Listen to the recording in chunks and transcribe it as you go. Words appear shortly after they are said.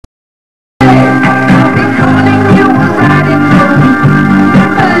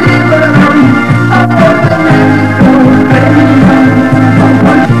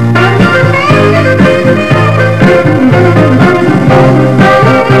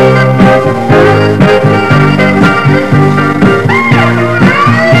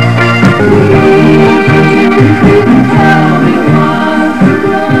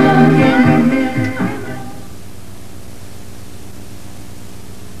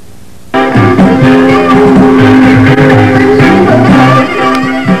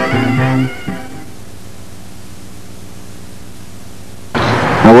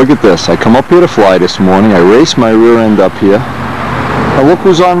at this. I come up here to fly this morning. I race my rear end up here. Now look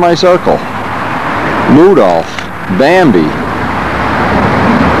who's on my circle. Rudolph, Bambi.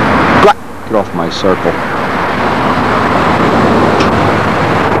 Get off my circle.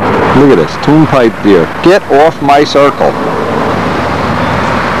 Look at this, Toonpipe deer. Get off my circle.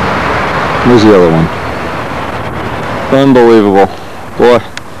 Where's the other one? Unbelievable. Boy,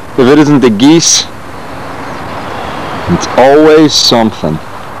 if it isn't the geese, it's always something.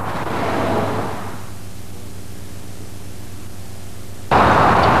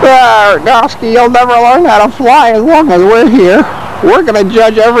 Gosky, you'll never learn how to fly as long as we're here. We're going to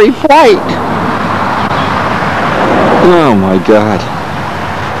judge every flight. Oh my God.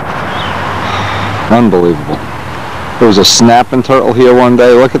 Unbelievable. There was a snapping turtle here one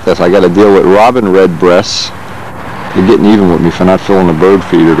day. Look at this. I got to deal with robin redbreasts. They're getting even with me for not filling the bird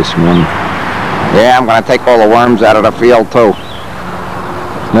feeder this morning. Yeah, I'm going to take all the worms out of the field too.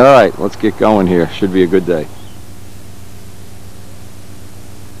 Alright, let's get going here. Should be a good day.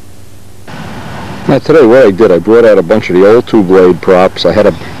 Now today what I did, I brought out a bunch of the old two-blade props. I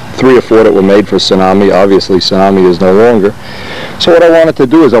had 3 or 4 that were made for tsunami. Obviously tsunami is no longer. So what I wanted to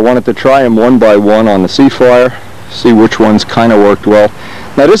do is I wanted to try them one by one on the SeaFire, see which ones kind of worked well.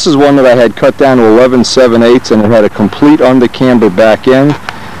 Now this is one that I had cut down to 11/7/8 and it had a complete under-camber back end.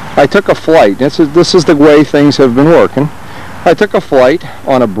 I took a flight. This is the way things have been working. I took a flight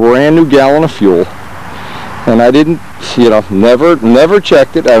on a brand new gallon of fuel. And I didn't, never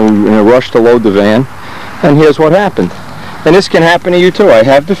checked it. I was in a rush to load the van. And here's what happened. And this can happen to you too. I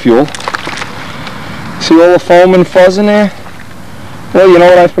have the fuel. See all the foam and fuzz in there? Well, you know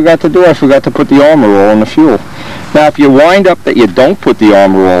what I forgot to do? I forgot to put the armor roll in the fuel. Now, if you wind up that you don't put the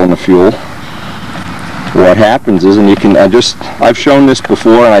armor roll in the fuel, what happens is, and you can, I've shown this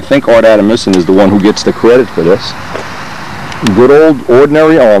before, and I think Art Adamison is the one who gets the credit for this. Good old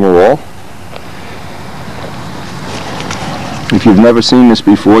ordinary armor roll. If you've never seen this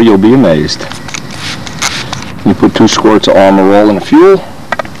before, you'll be amazed. You put 2 squirts of armor roll in the fuel.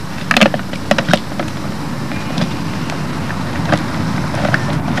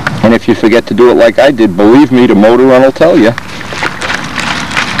 And if you forget to do it like I did, believe me, the motor run will tell you.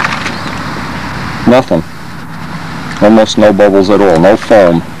 Nothing. Almost no bubbles at all, no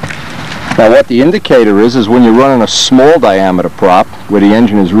foam. Now what the indicator is when you're running a small diameter prop, where the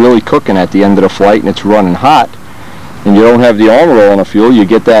engine is really cooking at the end of the flight and it's running hot, and you don't have the armor roll in the fuel, you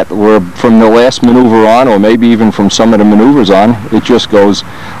get that where from the last maneuver on, or maybe even from some of the maneuvers on, it just goes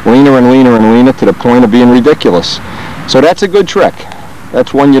leaner and leaner and leaner to the point of being ridiculous. So that's a good trick.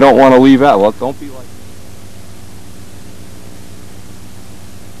 That's one you don't want to leave out. Well, don't be like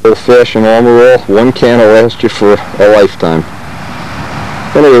old-fashioned armor roll. One can will last you for a lifetime.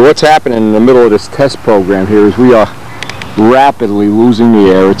 Anyway, what's happening in the middle of this test program here is we are rapidly losing the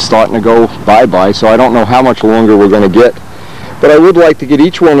air. It's starting to go bye-bye, so I don't know how much longer we're going to get. But I would like to get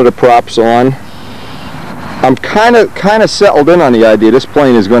each one of the props on. I'm kind of settled in on the idea this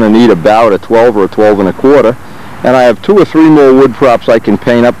plane is going to need about a 12 or a 12 1/4. And I have 2 or 3 more wood props I can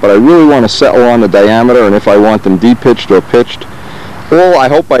paint up, but I really want to settle on the diameter and if I want them de-pitched or pitched. Well, I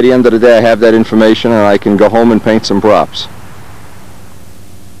hope by the end of the day I have that information and I can go home and paint some props.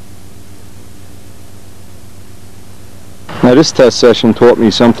 Now this test session taught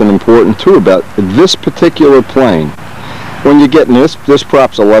me something important too about this particular plane. When you get in this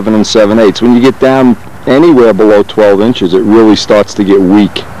prop's 11 7/8. When you get down anywhere below 12 inches, it really starts to get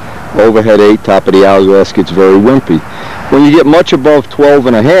weak. Overhead 8, top of the hourglass gets very wimpy. When you get much above 12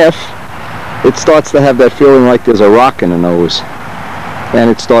 1/2, it starts to have that feeling like there's a rock in the nose. And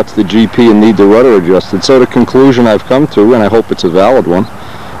it starts to GP and need the rudder adjusted. So the conclusion I've come to, and I hope it's a valid one,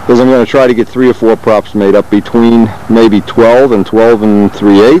 is I'm going to try to get 3 or 4 props made up between maybe 12 and 12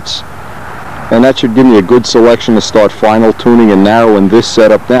 3/8. And that should give me a good selection to start final tuning and narrowing this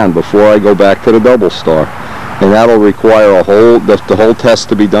setup down before I go back to the double star. And that'll require the whole test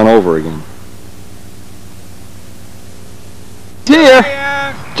to be done over again. Here,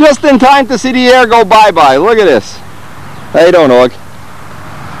 just in time to see the air go bye-bye. Look at this. How you doing, Og?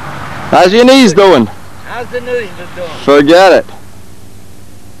 How's your knees doing? How's the knees doing? Forget it.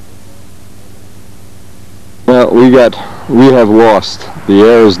 Well, we have lost. The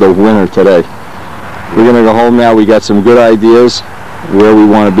air is the winner today. We're going to go home now. We got some good ideas where we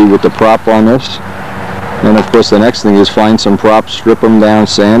want to be with the prop on this. And of course the next thing is find some props, strip them down,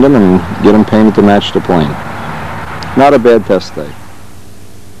 sand them, and get them painted to match the plane. Not a bad test day.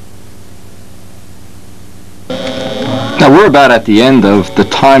 Now we're about at the end of the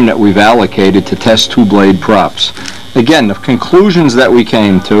time that we've allocated to test 2-blade props. Again, the conclusions that we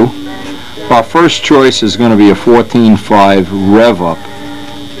came to, our first choice is going to be a 14.5 rev up.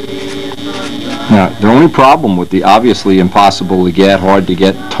 Now, the only problem with the obviously impossible to get, hard to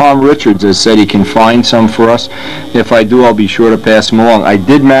get, Tom Richards has said he can find some for us. If I do, I'll be sure to pass them along. I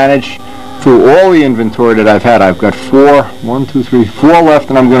did manage, through all the inventory that I've had, I've got four left,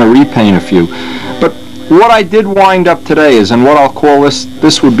 and I'm going to repaint a few. But what I did wind up today is, and what I'll call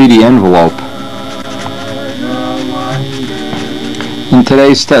this would be the envelope in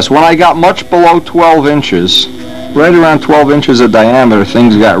today's test. When I got much below 12 inches, right around 12 inches of diameter,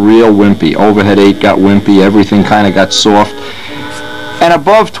 things got real wimpy. Overhead 8 got wimpy, everything kind of got soft. And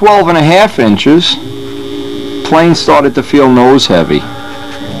above 12.5 inches, plane started to feel nose heavy.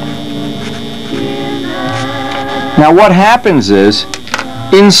 Now what happens is,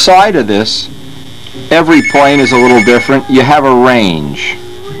 inside of this, every plane is a little different. You have a range.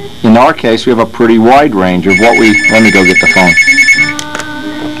 In our case, we have a pretty wide range of what we... Let me go get the phone.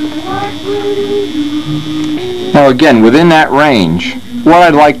 Now again, within that range, what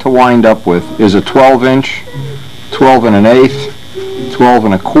I'd like to wind up with is a 12 inch, 12 1/8, 12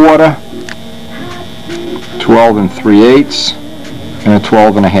 1/4, 12 3/8, and a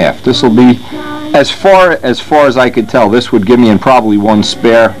 12 1/2. This will be, as far as I could tell, this would give me probably one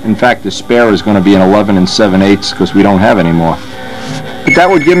spare. In fact, the spare is going to be an 11 7/8 because we don't have any more. But that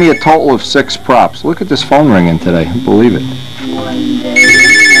would give me a total of 6 props. Look at this phone ringing today. Believe it.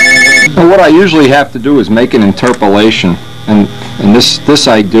 And what I usually have to do is make an interpolation, and this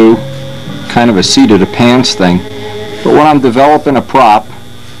I do, kind of a seat of the pants thing. But when I'm developing a prop,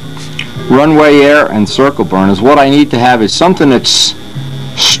 runway air and circle burners, what I need to have is something that's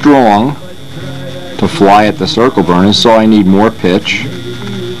strong to fly at the circle burners, so I need more pitch.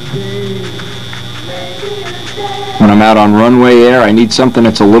 When I'm out on runway air, I need something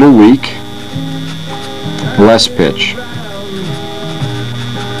that's a little weak, less pitch.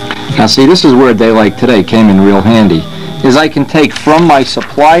 Now see, this is where a day like today came in real handy, is I can take from my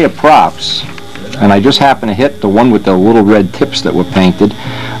supply of props, and I just happen to hit the one with the little red tips that were painted,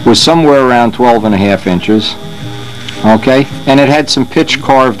 was somewhere around 12.5 inches, okay, and it had some pitch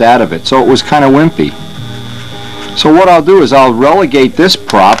carved out of it, so it was kind of wimpy. So what I'll do is I'll relegate this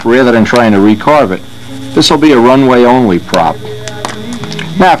prop rather than trying to recarve it. This will be a runway only prop.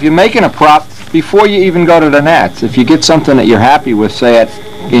 Now if you're making a prop, before you even go to the nats, if you get something that you're happy with, say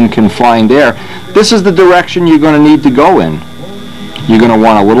in confined air, this is the direction you're going to need to go in. You're going to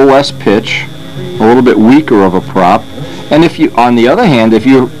want a little less pitch, a little bit weaker of a prop, and if you, on the other hand, if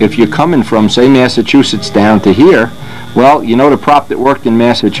you're coming from, say, Massachusetts down to here, well, you know the prop that worked in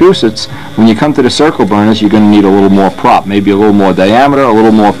Massachusetts, when you come to the circle burners, you're going to need a little more prop, maybe a little more diameter, a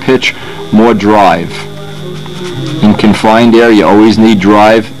little more pitch, more drive. In confined air, you always need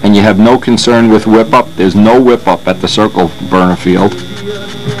drive, and you have no concern with whip up. There's no whip up at the circle burner field.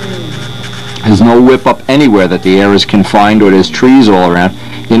 There's no whip up anywhere that the air is confined or there's trees all around.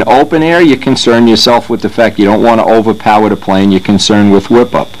 In open air, you concern yourself with the fact you don't want to overpower the plane. You're concerned with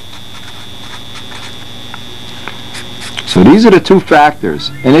whip up. So these are the two factors.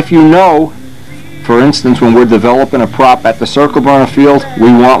 And if you know, for instance, when we're developing a prop at the circle burner field,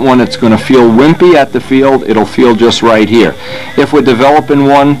 we want one that's going to feel wimpy at the field. It'll feel just right here. If we're developing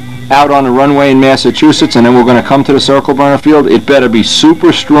one out on the runway in Massachusetts and then we're going to come to the circle burner field, it better be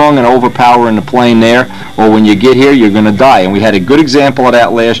super strong and overpowering the plane there, or when you get here you're going to die. And we had a good example of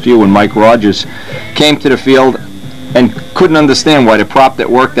that last year when Mike Rogers came to the field and couldn't understand why the prop that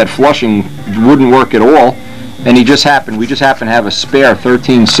worked at Flushing wouldn't work at all, and we just happened to have a spare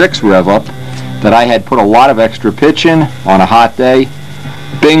 13.6 rev up that I had put a lot of extra pitch in on a hot day.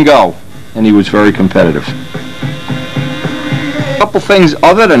 Bingo! And he was very competitive. A couple things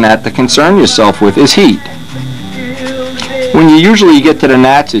other than that to concern yourself with is heat. When you usually get to the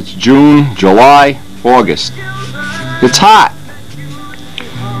nats, it's June, July, August. It's hot.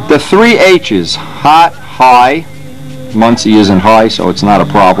 The 3 H's, hot, high. Muncie isn't high, so it's not a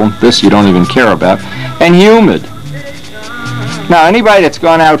problem. This you don't even care about. And humid. Now anybody that's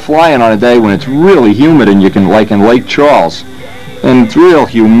gone out flying on a day when it's really humid, and you can, like in Lake Charles, and it's real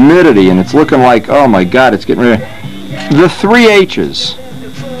humidity and it's looking like, oh my God, it's getting ready. The 3 H's,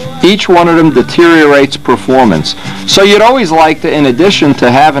 each one of them deteriorates performance. So you'd always like to, in addition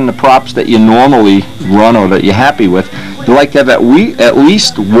to having the props that you normally run or that you're happy with, you'd like to have at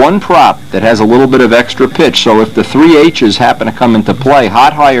least one prop that has a little bit of extra pitch. So if the 3 H's happen to come into play,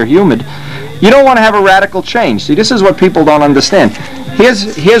 hot, high, or humid, you don't want to have a radical change. See, this is what people don't understand.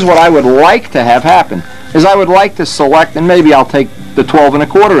 Here's what I would like to have happen, is I would like to select, and maybe I'll take the 12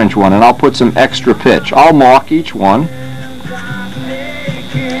 1/4 inch one and I'll put some extra pitch. I'll mark each one.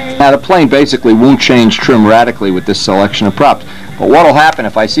 Now the plane basically won't change trim radically with this selection of props. But what will happen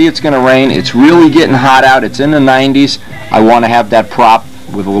if I see it's going to rain, it's really getting hot out, it's in the 90s, I want to have that prop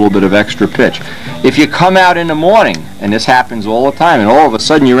with a little bit of extra pitch. If you come out in the morning, and this happens all the time, and all of a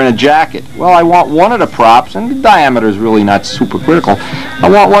sudden you're in a jacket, well, I want one of the props, and the diameter is really not super critical, I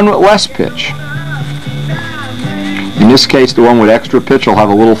want one with less pitch. In this case, the one with extra pitch will have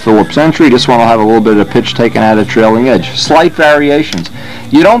a little Phillips entry. This one will have a little bit of pitch taken out of the trailing edge. Slight variations.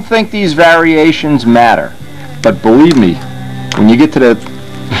 You don't think these variations matter, but believe me, when you get to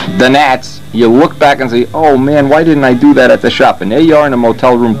the gnats, you look back and say, oh man, why didn't I do that at the shop? And there you are in a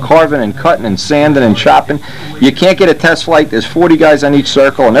motel room carving and cutting and sanding and chopping. You can't get a test flight. There's 40 guys on each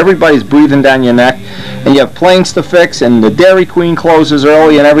circle and everybody's breathing down your neck. And you have planes to fix and the Dairy Queen closes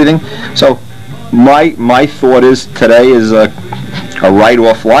early and everything. So my thought is today is a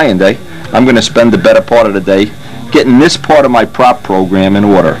write-off flying day. I'm going to spend the better part of the day getting this part of my prop program in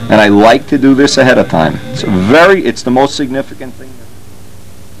order. And I like to do this ahead of time. It's the most significant thing.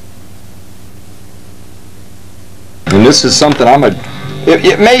 And this is something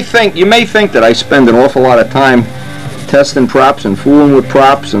you may think that I spend an awful lot of time testing props and fooling with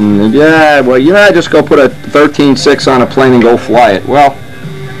props and yeah, well, you know, I just go put a 13.6 on a plane and go fly it. Well,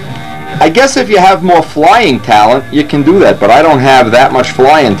 I guess if you have more flying talent, you can do that, but I don't have that much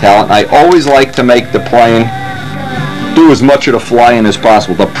flying talent. I always like to make the plane do as much of the flying as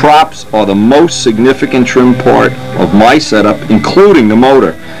possible. The props are the most significant trim part of my setup, including the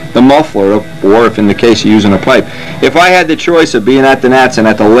motor, the muffler, or if in the case you're using a pipe. If I had the choice of being at the Nats and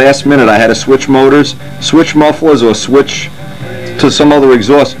at the last minute I had to switch motors, switch mufflers, or switch to some other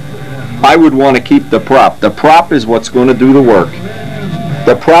exhaust, I would want to keep the prop. The prop is what's going to do the work.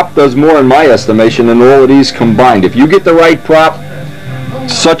 The prop does more in my estimation than all of these combined. If you get the right prop,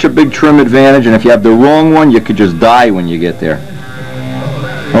 such a big trim advantage, and if you have the wrong one, you could just die when you get there.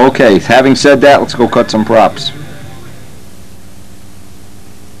 Okay, having said that, let's go cut some props.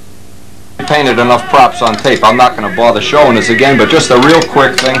 I painted enough props on tape. I'm not going to bother showing this again, but just a real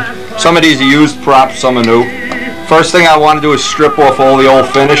quick thing. Some of these are used props, some are new. First thing I want to do is strip off all the old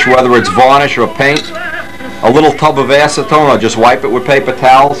finish, whether it's varnish or paint. A little tub of acetone, I'll just wipe it with paper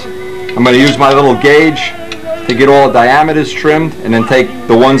towels. I'm going to use my little gauge to get all the diameters trimmed, and then take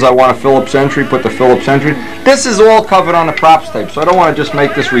the ones I want a Phillips entry, put the Phillips entry. This is all covered on the props tape, so I don't want to just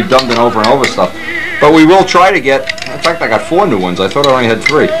make this redundant over and over stuff. But we will try to get, in fact I got 4 new ones, I thought I only had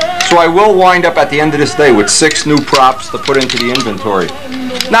 3. So I will wind up at the end of this day with 6 new props to put into the inventory.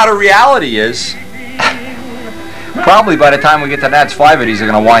 Now the reality is, probably by the time we get to Nats, 5 of these are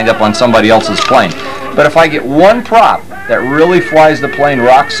going to wind up on somebody else's plane. But if I get one prop that really flies the plane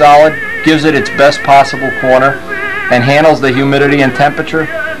rock solid, gives it its best possible corner, and handles the humidity and temperature,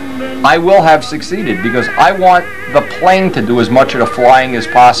 I will have succeeded, because I want the plane to do as much of the flying as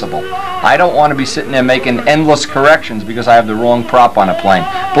possible. I don't want to be sitting there making endless corrections because I have the wrong prop on a plane.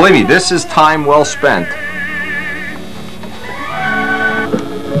 Believe me, this is time well spent.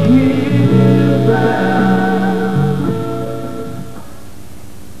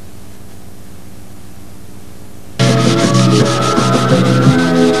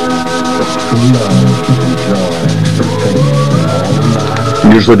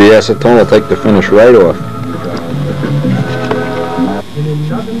 Usually the acetone will take the finish right off.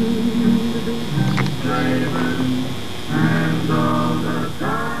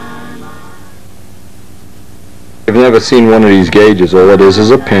 If you've never seen one of these gauges, all it is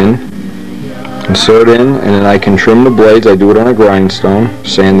a pin. Insert in, and then I can trim the blades. I do it on a grindstone,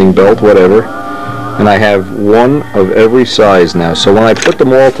 sanding belt, whatever. And I have one of every size now. So when I put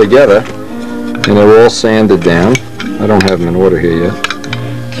them all together, and they're all sanded down, I don't have them in order here yet,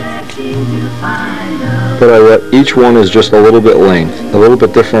 but each one is just a little bit length, a little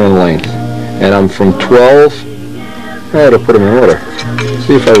bit different in length. And I'm from 12, I had to put them in order.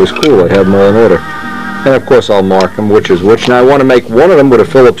 See if I was cool, I'd have them all in order. And of course I'll mark them which is which. Now I want to make one of them with a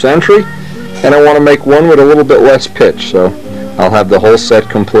Phillips entry, and I want to make one with a little bit less pitch, so I'll have the whole set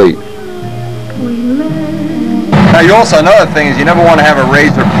complete. Now you also, another thing is you never want to have a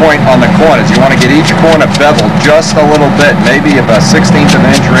razor point on the corners. You want to get each corner beveled just a little bit, maybe about 1/16 of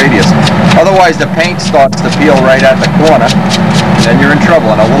an inch radius. Otherwise the paint starts to peel right at the corner, and you're in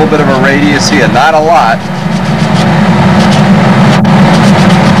trouble. And a little bit of a radius here, not a lot.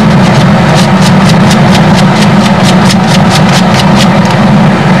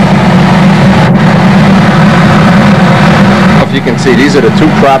 You can see these are the 2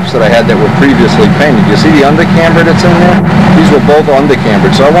 props that I had that were previously painted. You see the undercamber that's in there? These were both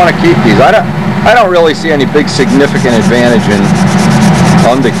undercambered, so I want to keep these. I don't really see any big significant advantage in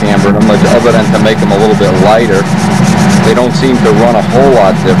undercambering them other than to make them a little bit lighter. They don't seem to run a whole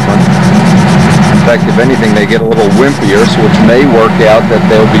lot different. In fact, if anything, they get a little wimpier, so which may work out that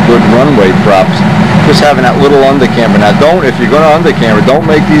they'll be good runway props. Just having that little undercamber. Now don't, if you're going to undercamber, don't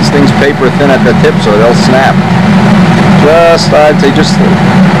make these things paper thin at the tips or they'll snap. Just, I'd say just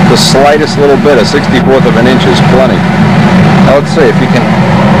the slightest little bit, a 64th of an inch is plenty. Now let's see if you can,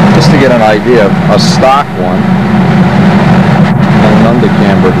 just to get an idea, a stock one and an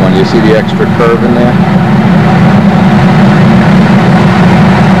undercambered one. You see the extra curve in there?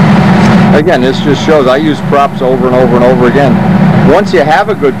 Again, this just shows I use props over and over and over again. Once you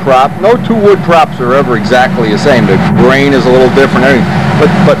have a good prop, no two wood props are ever exactly the same. The grain is a little different,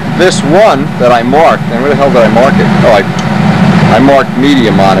 but this one that I marked, and where the hell did I mark it? Oh, I marked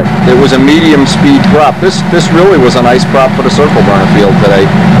medium on it. It was a medium speed prop. This really was a nice prop for the circle burner field today.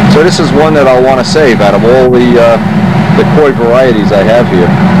 So this is one that I'll want to save out of all the koi varieties I have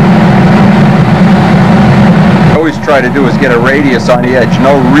here. Always try to do is get a radius on the edge,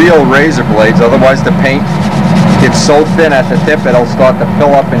 no real razor blades, otherwise the paint gets so thin at the tip it'll start to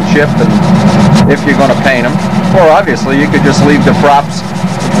fill up and shift, and if you're going to paint them, or obviously you could just leave the props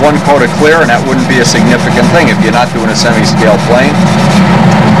one coat of clear and that wouldn't be a significant thing if you're not doing a semi-scale plane.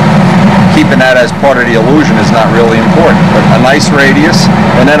 Keeping that as part of the illusion is not really important, but a nice radius,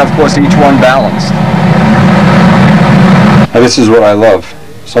 and then of course each one balanced. Now this is what I love.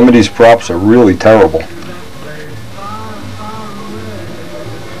 Some of these props are really terrible.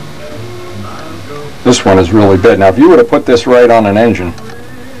 This one is really bad. Now if you were to put this right on an engine,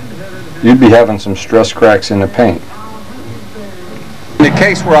 you'd be having some stress cracks in the paint. In the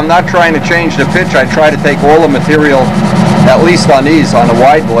case where I'm not trying to change the pitch, I try to take all the material, at least on these, on the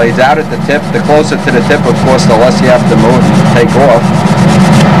wide blades, out at the tip. The closer to the tip, of course, the less you have to move and take off.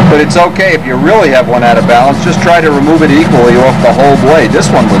 But it's okay if you really have one out of balance, just try to remove it equally off the whole blade. This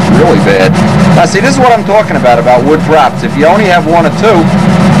one was really bad. Now see, this is what I'm talking about wood props. If you only have one or two,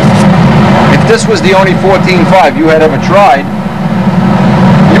 if this was the only 14.5 you had ever tried,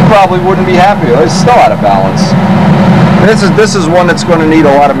 you probably wouldn't be happy. It's still out of balance. This is one that's going to need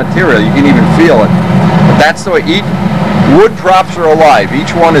a lot of material. You can even feel it. But that's the way wood props are alive.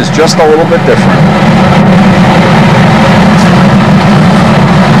 Each one is just a little bit different.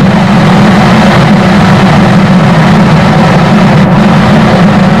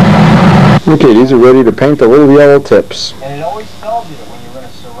 Okay, these are ready to paint the little yellow tips. And it always tells you that when you're in a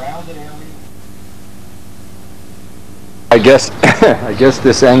surrounded area. I guess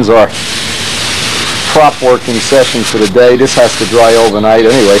this ends our prop working session for the day. This has to dry overnight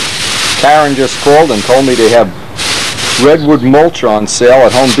anyway. Karen just called and told me they have redwood mulch on sale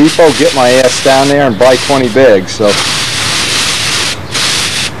at Home Depot. Get my ass down there and buy 20 bags. So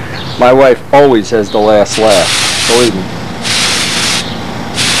my wife always has the last laugh, believe me.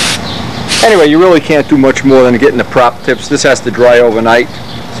 Anyway, you really can't do much more than getting the prop tips. This has to dry overnight.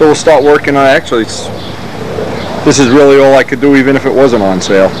 So we'll start working on it. Actually, this is really all I could do even if it wasn't on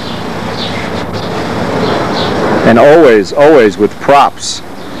sale. And always, always with props,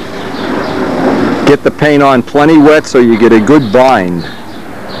 get the paint on plenty wet so you get a good bind.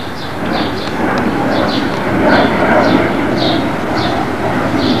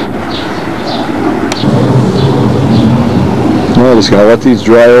 Well, just gonna let these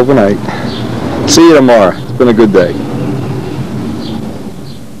dry overnight. See you tomorrow. It's been a good day.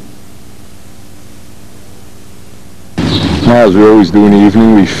 Now, as we always do in the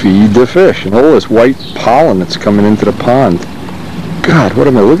evening, we feed the fish. And all this white pollen that's coming into the pond. God, what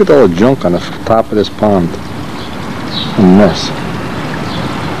a minute. Look at all the junk on the top of this pond. A mess.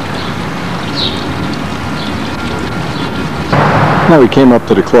 Now we came up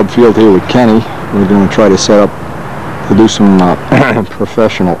to the club field here with Kenny. We're going to try to set up to do some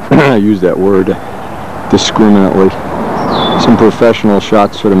professional, I use that word discriminately, some professional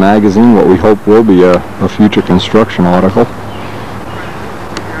shots for the magazine, what we hope will be a future construction article.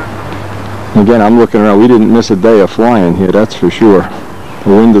 Again, I'm looking around, we didn't miss a day of flying here, that's for sure.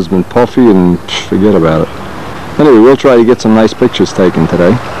 The wind has been puffy and forget about it. Anyway, we'll try to get some nice pictures taken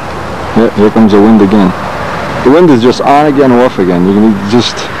today. Yeah, here comes the wind again. The wind is just on again, off again. You can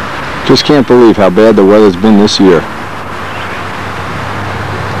just can't believe how bad the weather's been this year.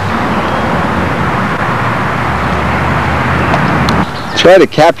 Try to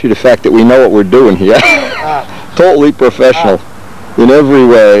capture the fact that we know what we're doing here. Totally professional in every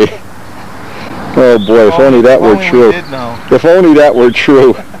way. Oh boy, if only that were true. If only that were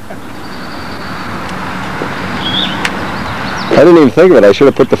true. I didn't even think of it. I should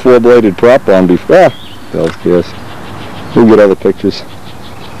have put the four-bladed prop on before. Hell cares. We'll get other pictures.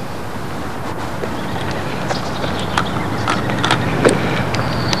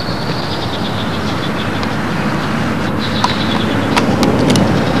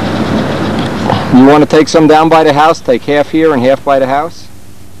 You want to take some down by the house? Take half here and half by the house?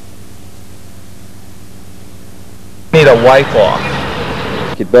 Need a wipe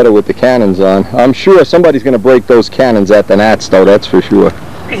off. Get better with the cannons on. I'm sure somebody's going to break those cannons at the Nats, though, that's for sure.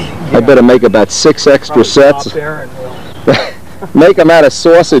 Yeah. I better make about 6 extra sets. Make them out of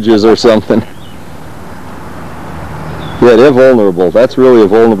sausages or something. Yeah, they're vulnerable. That's really a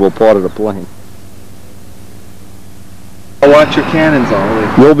vulnerable part of the plane. I want your cannons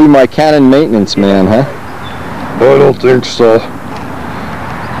on. You'll be my cannon maintenance man, huh? I don't think so.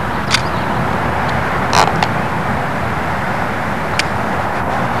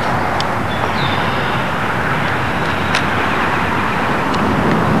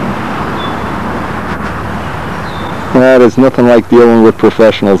 There's nothing like dealing with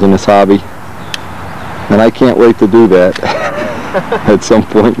professionals in this hobby. And I can't wait to do that at some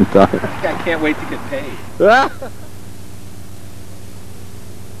point in time. I can't wait to get paid.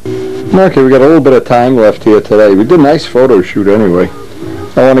 Okay, we got a little bit of time left here today. We did a nice photo shoot anyway.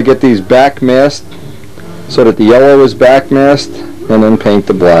 I want to get these back masked so that the yellow is back masked and then paint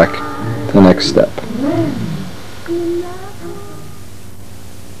the black. The next step.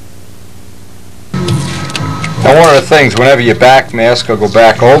 Now one of the things, whenever you back mask or go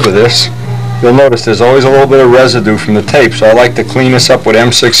back over this, you'll notice there's always a little bit of residue from the tape, so I like to clean this up with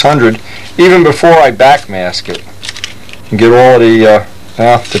M600 even before I back mask it. And get all of the,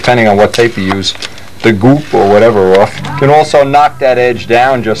 depending on what tape you use, the goop or whatever off. You can also knock that edge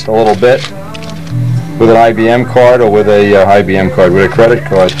down just a little bit with an IBM card or with a credit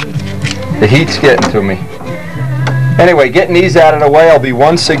card. The heat's getting to me. Anyway, getting these out of the way will be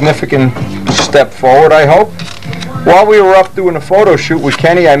one significant step forward, I hope. While we were up doing a photo shoot with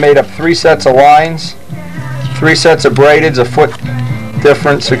Kenny, I made up 3 sets of lines, 3 sets of braideds, a foot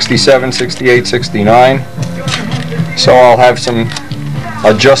different, 67, 68, 69. So I'll have some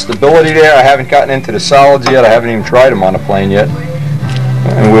adjustability there. I haven't gotten into the solids yet. I haven't even tried them on a plane yet.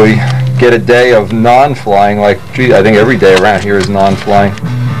 And we get a day of non-flying, like, gee, I think every day around here is non-flying.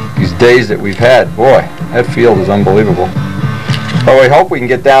 These days that we've had, boy, that field is unbelievable. So I hope we can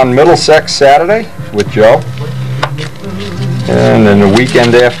get down Middlesex Saturday with Joe. And then the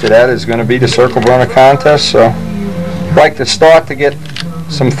weekend after that is going to be the Circle Burner contest, so I'd like to start to get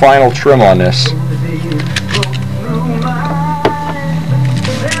some final trim on this.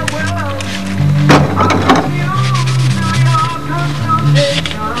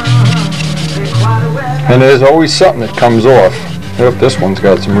 And there's always something that comes off. Yep, this one's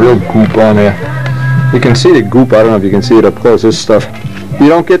got some real goop on there. You can see the goop. I don't know if you can see it up close. This stuff. You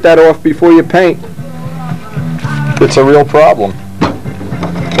don't get that off before you paint, it's a real problem.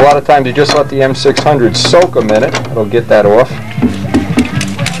 A lot of times you just let the M600 soak a minute. It'll get that off.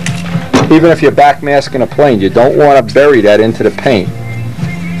 Even if you're back masking a plane, you don't want to bury that into the paint.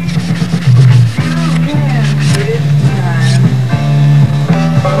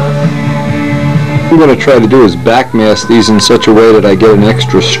 What I'm going to try to do is back mask these in such a way that I get an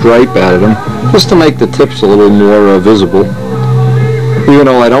extra stripe out of them, just to make the tips a little more visible. Even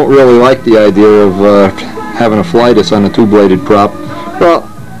though I don't really like the idea of having to fly this on a 2-bladed prop. Well,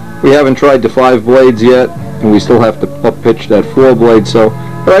 we haven't tried the 5 blades yet, and we still have to up-pitch that 4 blade, so,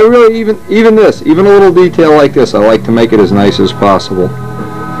 but I really, even this, even a little detail like this, I like to make it as nice as possible.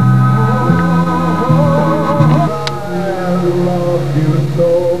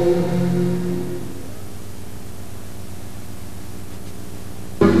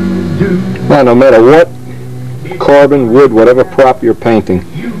 Now, no matter what carbon, wood, whatever prop you're painting,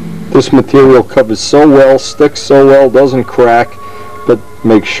 this material covers so well, sticks so well, doesn't crack, but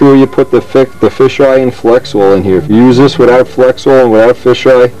make sure you put the fisheye and Flexwell in here. If you use this without Flexwell and without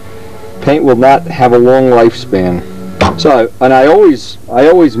fisheye, paint will not have a long lifespan. So, and I always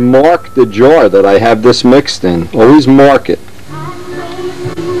mark the jar that I have this mixed in. Always mark it.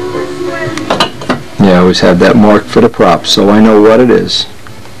 Yeah, I always have that marked for the props, so I know what it is.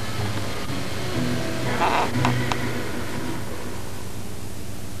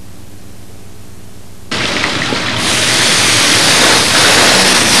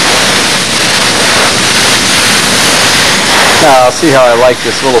 Now I'll see how I like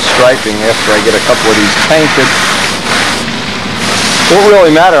this little striping after I get a couple of these painted. Won't really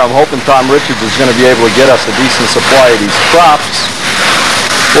matter. I'm hoping Tom Richards is going to be able to get us a decent supply of these props.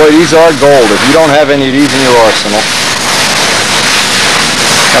 Boy, these are gold. If you don't have any of these in your arsenal,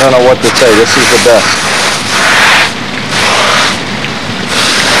 I don't know what to say. This is the best.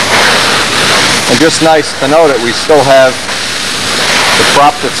 And just nice to know that we still have the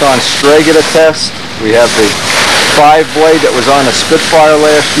prop that's on Strager to test. We have the 5 blade that was on a Spitfire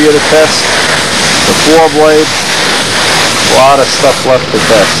last year to test, the 4 blade, a lot of stuff left to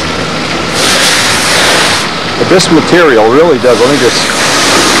test. But this material really does, let me just,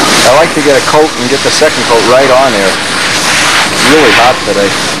 I like to get a coat and get the second coat right on there. It's really hot today.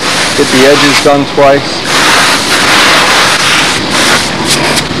 Get the edges done twice.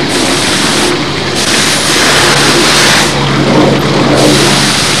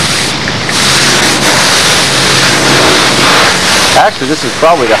 Actually, this is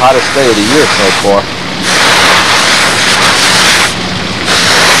probably the hottest day of the year so far.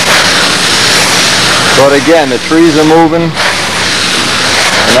 But again, the trees are moving, and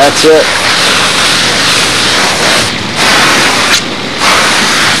that's it.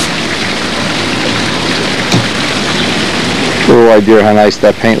 Little idea how nice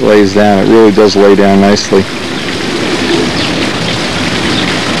that paint lays down. It really does lay down nicely.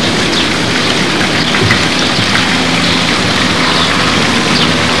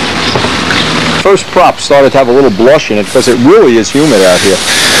 First prop started to have a little blush in it because it really is humid out here.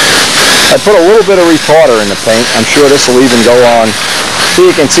 I put a little bit of retarder in the paint. I'm sure this will even go on. So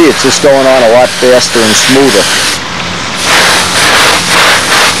you can see it's just going on a lot faster and smoother.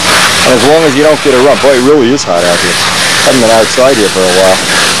 And as long as you don't get a run, boy, it really is hot out here. I haven't been outside here for a while.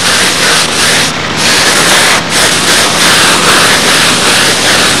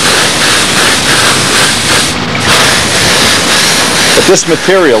 But this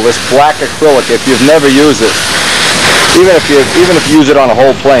material, this black acrylic, if you've never used it, even if you use it on a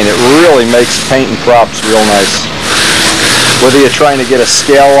whole plane, it really makes painting props real nice. Whether you're trying to get a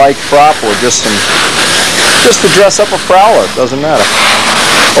scale-like prop or just to dress up a prowler, it doesn't matter.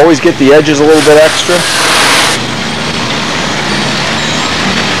 Always get the edges a little bit extra.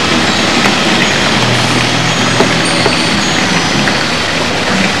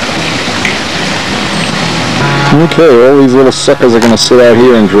 Okay, all these little suckers are going to sit out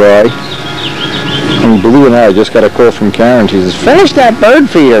here and dry. And believe it or not, I just got a call from Karen. She says, "Finish that bird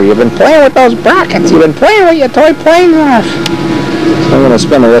feeder. You've been playing with those brackets. You've been playing with your toy planes off." So I'm going to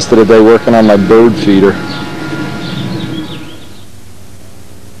spend the rest of the day working on my bird feeder.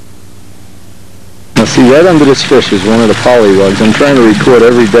 Now see, right under this fish is one of the polywogs. I'm trying to record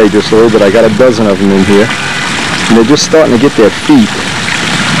every day just a little bit. I got a dozen of them in here. And they're just starting to get their feet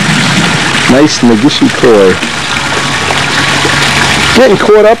nice and nagushy coy. Getting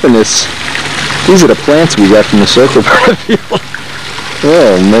caught up in this. These are the plants we got from the circle bird field.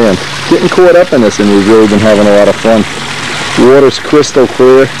 Oh man, getting caught up in this, and we've really been having a lot of fun. The water's crystal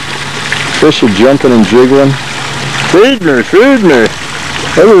clear. Fish are jumping and jiggling. Feed me, feed me.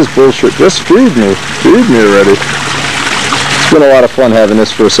 That was bullshit. Just feed me already. It's been a lot of fun having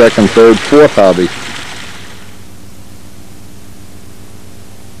this for a second, third, fourth hobby.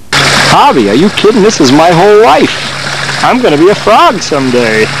 Hobby? Are you kidding? This is my whole life. I'm going to be a frog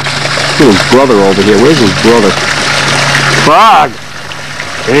someday. Look at his brother over here. Where's his brother? Frog!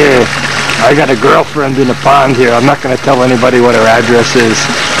 Here, I got a girlfriend in the pond here. I'm not going to tell anybody what her address is.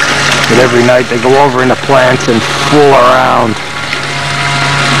 But every night they go over in the plants and fool around.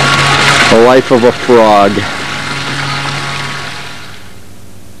 The life of a frog.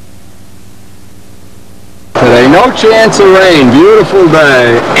 Today, no chance of rain. Beautiful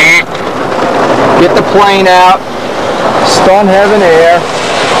day. Get the plane out. Stun heaven air.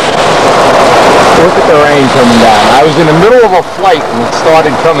 Look at the rain coming down. I was in the middle of a flight and it started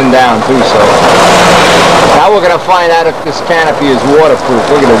coming down too, so. Now we're going to find out if this canopy is waterproof.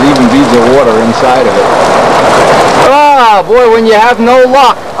 Look at it, even beads of water inside of it. Ah, boy, when you have no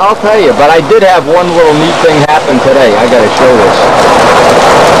luck, I'll tell you. But I did have one little neat thing happen today. I got to show this.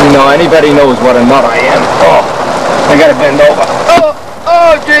 You know, anybody knows what a nut I am. Oh, I got to bend over.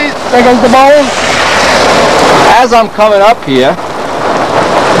 Oh, geez, there goes the bone. As I'm coming up here,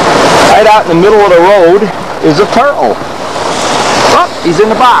 right out in the middle of the road is a turtle. Oh, he's in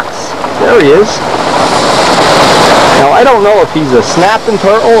the box. There he is. Now, I don't know if he's a snapping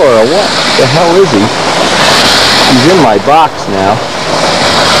turtle or a what. The hell is he? He's in my box now.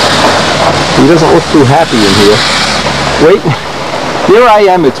 He doesn't look too happy in here. Wait, here I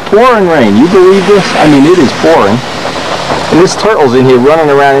am. It's pouring rain. You believe this? I mean, it is pouring. And this turtle's in here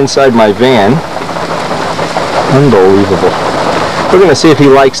running around inside my van. Unbelievable. We're going to see if he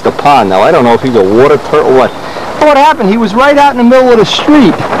likes the pond. Now, I don't know if he's a water turtle or what. But what happened? He was right out in the middle of the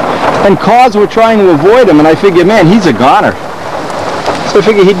street. And cars were trying to avoid him. And I figured, man, he's a goner. So I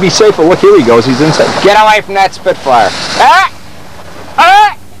figured he'd be safer. Look, here he goes. He's inside. Get away from that Spitfire. Ah!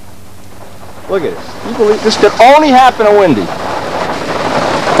 Ah! Look at this. You believe this could only happen to Windy.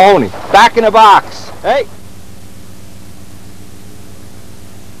 Only. Back in the box. Hey.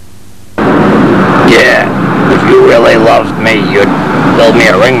 Yeah. If you really loved me, you'd build me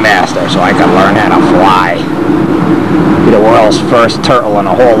a ringmaster so I could learn how to fly. Be the world's first turtle in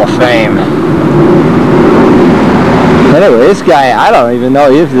the Hall of Fame. Anyway, this guy, I don't even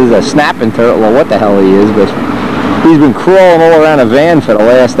know if this is a snapping turtle or what the hell he is, but he's been crawling all around a van for the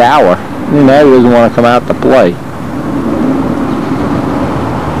last hour. You know, he doesn't want to come out to play.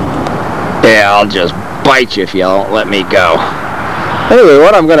 Yeah, I'll just bite you if you don't let me go. Anyway,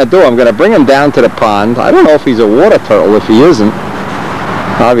 what I'm going to do, I'm going to bring him down to the pond. I don't know if he's a water turtle. If he isn't,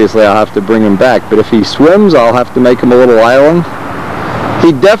 obviously I'll have to bring him back. But if he swims, I'll have to make him a little island.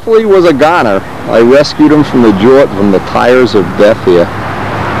 He definitely was a goner. I rescued him from the tires of death here.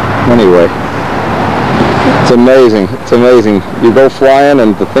 Anyway, it's amazing. It's amazing. You go flying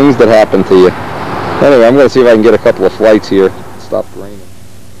and the things that happen to you. Anyway, I'm going to see if I can get a couple of flights here. It stopped raining.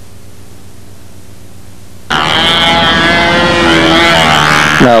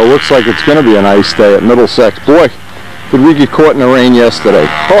 Now, it looks like it's going to be a nice day at Middlesex. Boy, did we get caught in the rain yesterday.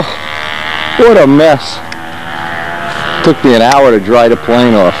 Oh, what a mess. Took me an hour to dry the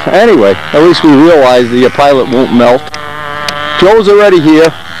plane off. Anyway, at least we realized the pilot won't melt. Joe's already here.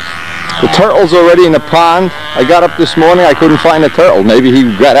 The turtle's already in the pond. I got up this morning, I couldn't find the turtle. Maybe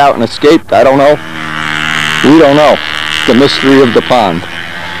he got out and escaped. I don't know. We don't know. It's the mystery of the pond.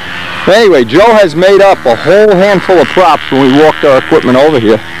 Anyway, Joe has made up a whole handful of props when we walked our equipment over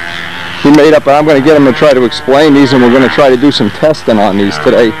here. He made up, and I'm going to get him to try to explain these, and we're going to try to do some testing on these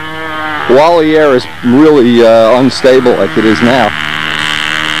today. While the air is really unstable like it is now.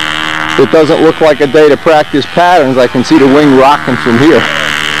 It doesn't look like a day to practice patterns. I can see the wing rocking from here.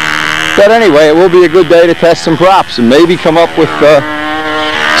 But anyway, it will be a good day to test some props and maybe come up with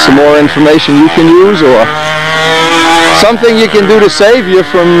some more information you can use, or something you can do to save you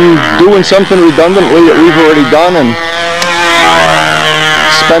from doing something redundantly that we've already done and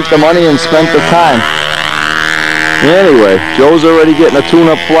spent the money and spent the time. Anyway, Joe's already getting a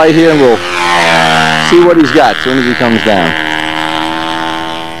tune-up flight here, and we'll see what he's got as soon as he comes down.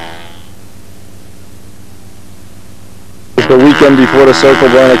 It's the weekend before the Circle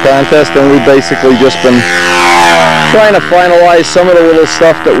Burner contest, and we've basically just been trying to finalize some of the little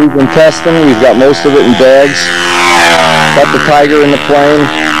stuff that we've been testing. We've got most of it in bags. Got the Tiger in the plane.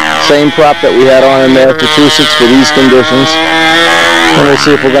 Same prop that we had on in Massachusetts for these conditions. And we'll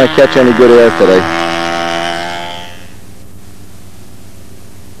see if we're going to catch any good air today.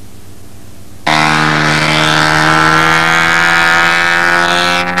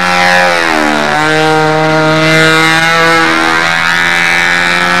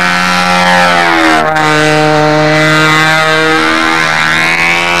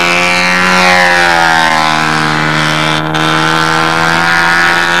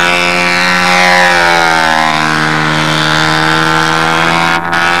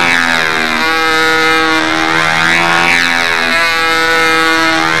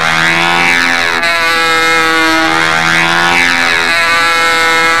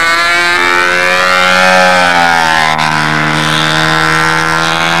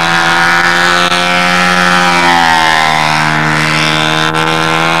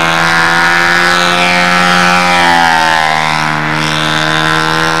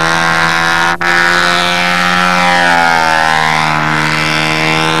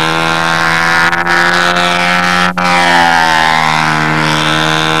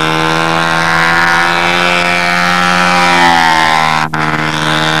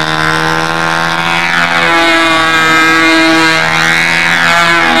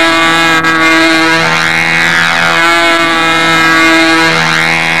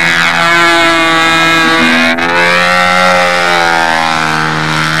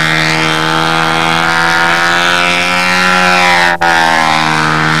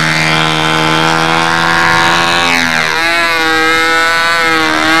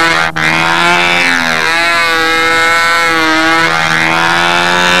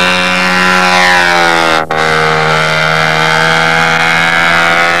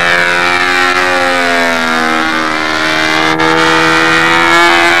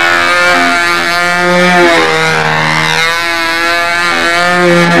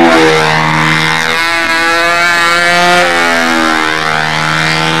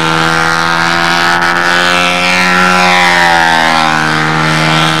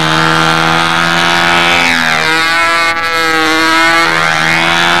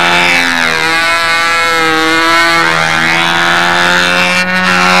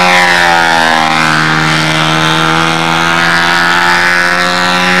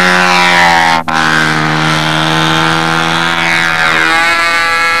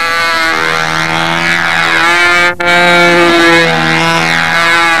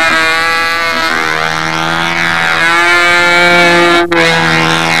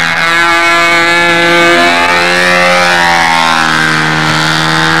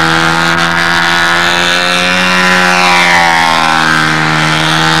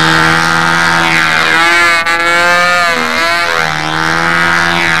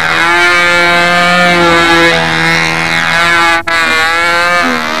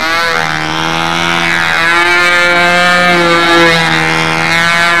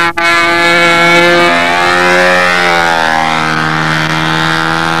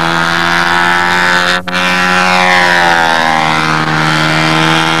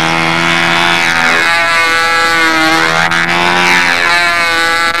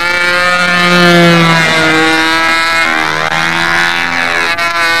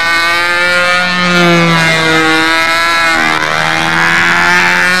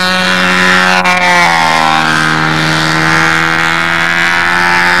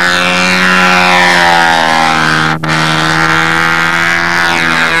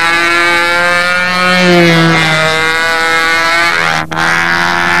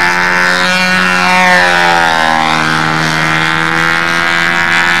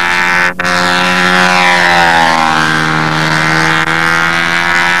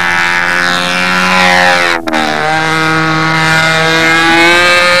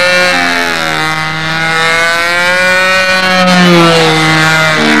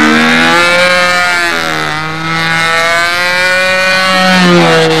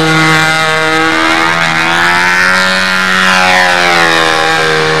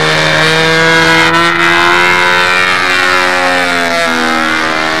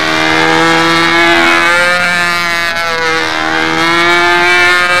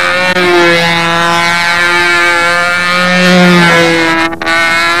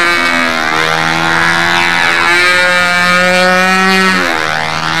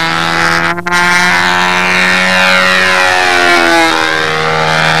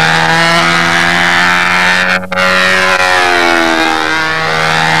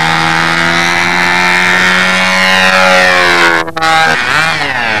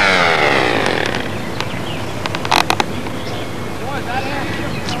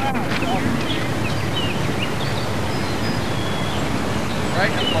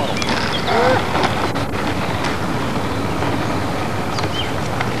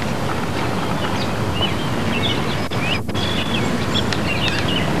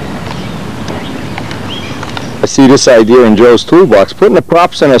 I see this idea in Joe's toolbox, putting the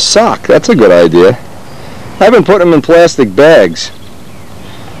props in a sock. That's a good idea. I've been putting them in plastic bags.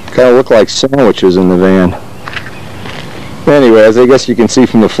 Kind of look like sandwiches in the van. Anyway, as I guess you can see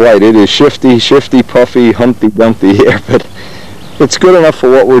from the flight, it is shifty, puffy, Humpty Dumpty here, but it's good enough for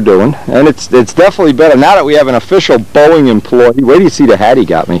what we're doing. And it's definitely better now that we have an official Boeing employee. Wait till you see the hat he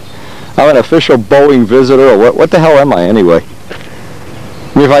got me. I'm an official Boeing visitor, or what the hell am I anyway?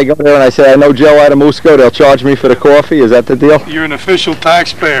 If I go there and I say, I know Joe out of Musco, they'll charge me for the coffee? Is that the deal? You're an official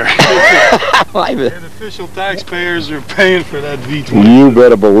taxpayer. And official taxpayers are paying for that V-20. You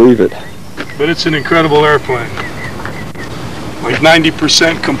better believe it. But it's an incredible airplane. Like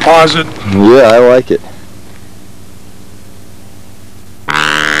 90% composite. Yeah, I like it.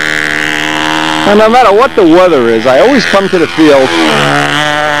 And no matter what the weather is, I always come to the field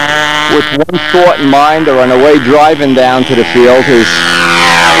with one thought in mind, or on the way driving down to the field is,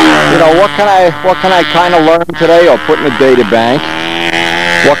 you know, what can I kind of learn today or put in a data bank?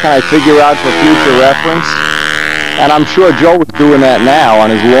 What can I figure out for future reference? And I'm sure Joe was doing that now on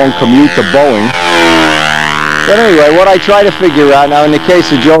his long commute to Boeing. But anyway, what I try to figure out now, in the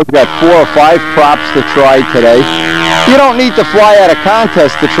case of Joe's got 4 or 5 props to try today. You don't need to fly at a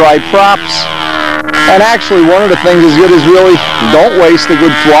contest to try props. And actually, one of the things is good is really don't waste a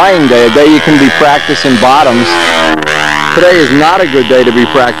good flying day, a day you can be practicing bottoms. Today is not a good day to be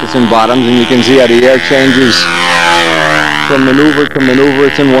practicing bottoms, and you can see how the air changes from maneuver to maneuver.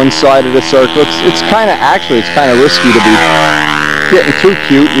 It's in one side of the circle. It's kind of risky to be getting too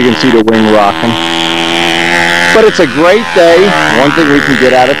cute. You can see the wing rocking. But it's a great day. One thing we can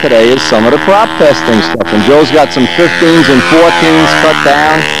get out of today is some of the prop testing stuff. And Joe's got some 15s and 14s cut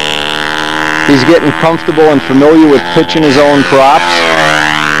down. He's getting comfortable and familiar with pitching his own props.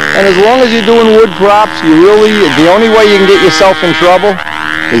 And as long as you're doing wood props, the only way you can get yourself in trouble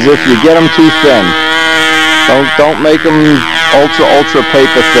is if you get them too thin. Don't make them ultra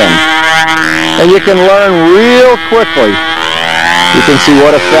paper thin. And you can learn real quickly. You can see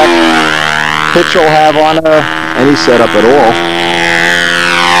what effect pitch will have on any setup at all.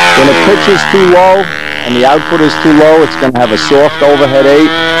 When the pitch is too low and the output is too low, it's going to have a soft overhead 8,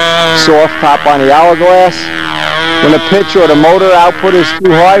 soft top on the hourglass. When the pitch or the motor output is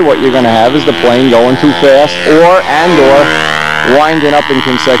too high, what you're going to have is the plane going too fast or winding up in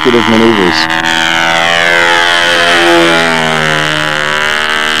consecutive maneuvers.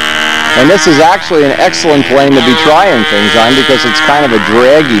 And this is actually an excellent plane to be trying things on because it's kind of a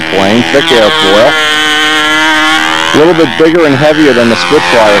draggy plane, thick airfoil. A little bit bigger and heavier than the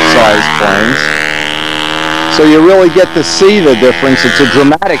Spitfire-sized planes. So you really get to see the difference. It's a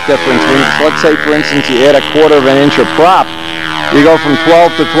dramatic difference. Let's say, for instance, you add a 1/4 inch of prop. You go from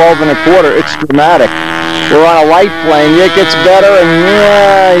 12 to 12 1/4. It's dramatic. We're on a light plane. It gets better,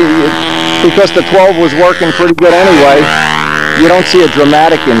 and because the 12 was working pretty good anyway, you don't see a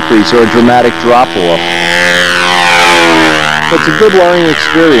dramatic increase or a dramatic drop-off. It's a good learning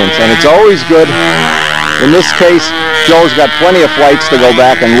experience, and it's always good. In this case, Joe's got plenty of flights to go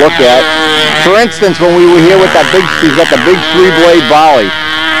back and look at. For instance, when we were here with that he's got the big 3-blade volley.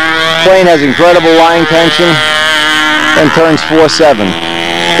 Plane has incredible line tension and turns 4.7.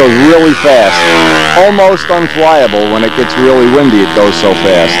 Goes really fast. Almost unflyable when it gets really windy, it goes so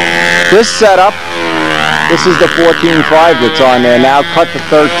fast. This setup, this is the 14.5 that's on there now, cut to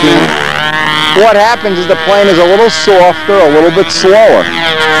 13. What happens is the plane is a little softer, a little bit slower.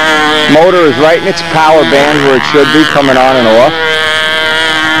 Motor is right in its power band where it should be, coming on and off.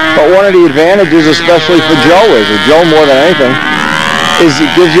 But one of the advantages, especially for Joe more than anything, is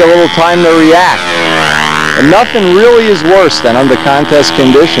it gives you a little time to react. And nothing really is worse than under contest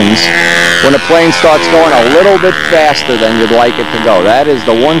conditions when a plane starts going a little bit faster than you'd like it to go. That is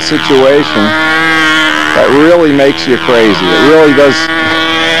the one situation that really makes you crazy. It really does.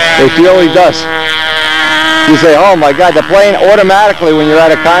 It really does. You say, oh my God, the plane automatically, when you're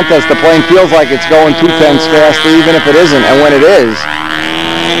at a contest, the plane feels like it's going 2 tenths faster, even if it isn't. And when it is,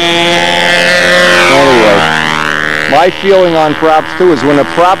 anyway, my feeling on props too is when a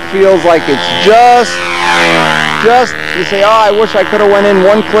prop feels like it's just, you say, oh, I wish I could have went in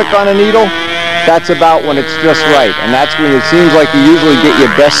 1 click on a needle. That's about when it's just right. And that's when it seems like you usually get your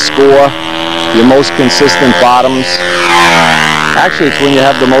best score, your most consistent bottoms. Actually, it's when you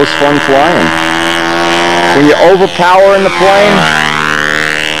have the most fun flying. When you overpower in the plane,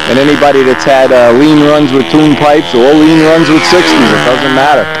 and anybody that's had lean runs with tune pipes or lean runs with 60s, it doesn't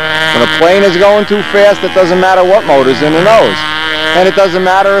matter. When a plane is going too fast, it doesn't matter what motor's in the nose. And it doesn't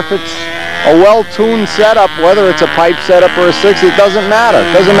matter if it's a well-tuned setup, whether it's a pipe setup or a 60, it doesn't matter.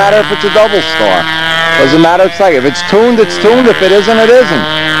 It doesn't matter if it's a double star. It doesn't matter, it's like, if it's tuned, it's tuned. If it isn't, it isn't.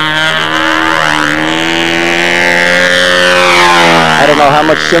 I don't know how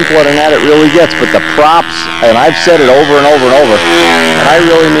much simpler than that it really gets, but the props, and I've said it over and over and over, and I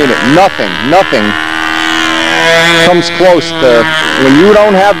really mean it, nothing comes close to, when you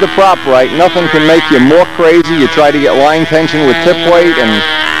don't have the prop right, nothing can make you more crazy. You try to get line tension with tip weight and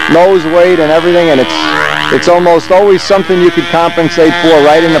nose weight and everything, and it's almost always something you could compensate for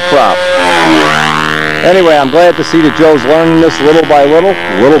right in the prop. Anyway, I'm glad to see that Joe's learning this little by little.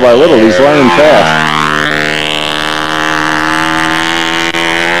 Little by little, he's learning fast.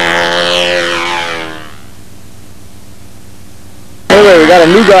 Anyway, we got a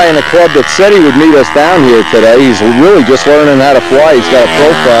new guy in the club that said he would meet us down here today. He's really just learning how to fly. He's got a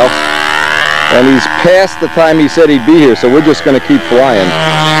profile. And he's past the time he said he'd be here, so we're just going to keep flying.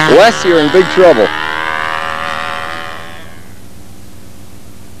 Les, you're in big trouble.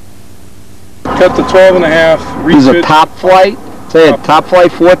 Cut to 12 and a half. This is a top flight. Say a top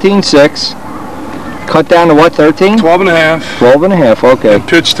flight 14.6. Cut down to what, 13? 12 and a half. 12 and a half, okay. And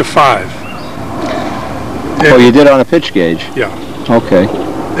pitch to 5. Oh, you did on a pitch gauge? Yeah. Okay.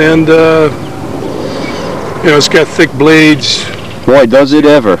 And, you know, it's got thick blades. Boy, does it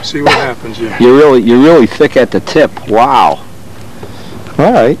ever. See what happens, yeah. You're really thick at the tip. Wow.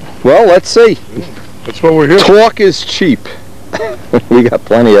 All right. Well, let's see. That's what we're here. Torque is cheap. We got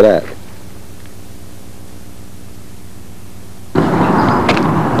plenty of that.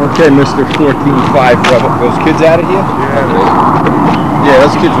 Okay, Mr. 14.5 brother. Those kids out of here? Yeah. Yeah,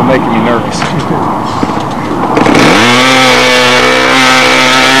 those kids were making me nervous.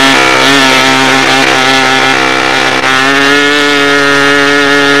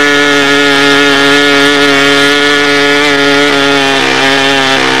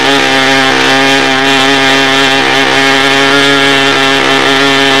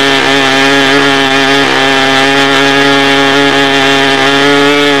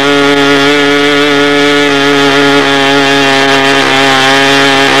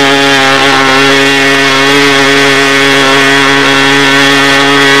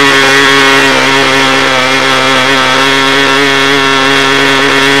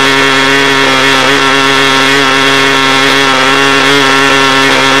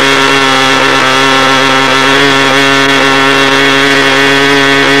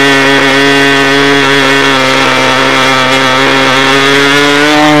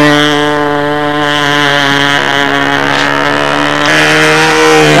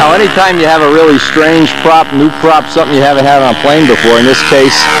 Anytime you have a really strange prop, new prop, something you haven't had on a plane before, in this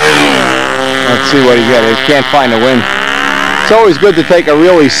case, let's see what he got. He can't find the wind. It's always good to take a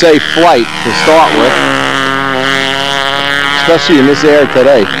really safe flight to start with, especially in this air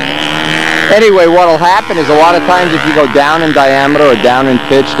today. Anyway, what will happen is a lot of times if you go down in diameter or down in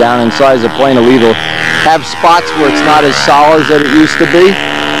pitch, down in size, the plane will either have spots where it's not as solid as it used to be,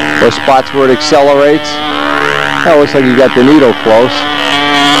 or spots where it accelerates. That looks like you got the needle close.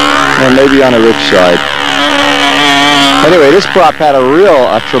 And maybe on the rich side. Anyway, this prop had a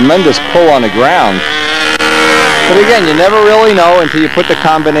tremendous pull on the ground. But again, you never really know until you put the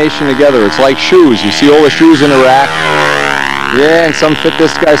combination together. It's like shoes. You see all the shoes in the rack. Yeah, and some fit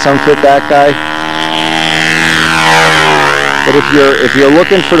this guy, some fit that guy. But if you're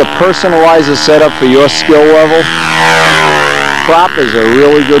looking for the personalized setup for your skill level, prop is a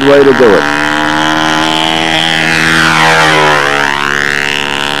really good way to do it.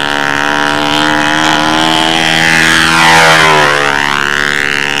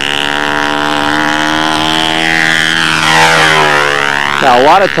 Now, a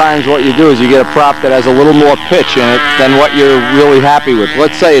lot of times what you do is you get a prop that has a little more pitch in it than what you're really happy with.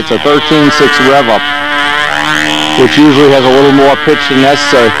 Let's say it's a 13.6 rev up, which usually has a little more pitch than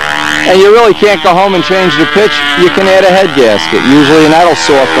necessary. And you really can't go home and change the pitch. You can add a head gasket, usually, and that'll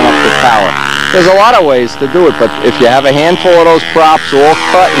soften up the power. There's a lot of ways to do it, but if you have a handful of those props all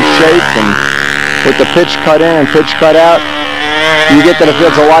cut and shaped and with the pitch cut in and pitch cut out, you get that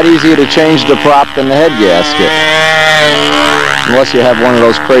it's a lot easier to change the prop than the head gasket. Unless you have one of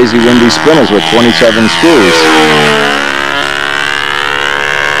those crazy windy spinners with 27 screws.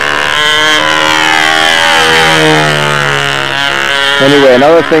 Anyway,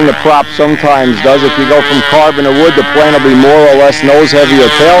 another thing the prop sometimes does, if you go from carbon to wood, the plane will be more or less nose heavy or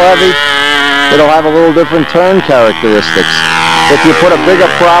tail heavy. It'll have a little different turn characteristics. If you put a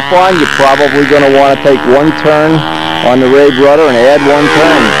bigger prop on, you're probably going to want to take one turn on the Ray rudder and add one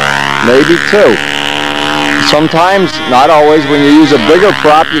turn, maybe two. Sometimes, not always, when you use a bigger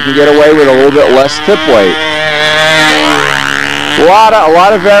prop, you can get away with a little bit less tip weight. A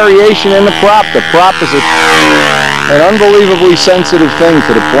lot of variation in the prop. The prop is an unbelievably sensitive thing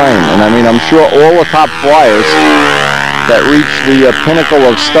to the plane, and I mean, I'm sure all the top flyers that reach the pinnacle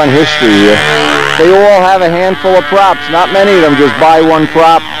of stunt history here, they all have a handful of props. Not many of them just buy one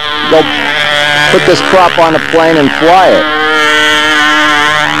prop, go put this prop on the plane and fly it.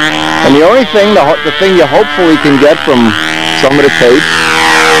 And the only thing, the thing you hopefully can get from some of the tapes,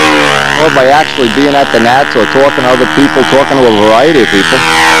 or by actually being at the Nats or talking to other people, talking to a variety of people,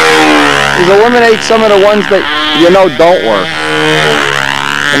 is eliminate some of the ones that you know don't work.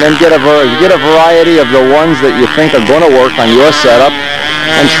 And then get a variety of the ones that you think are going to work on your setup,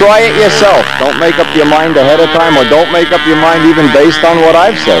 and try it yourself. Don't make up your mind ahead of time, or don't make up your mind even based on what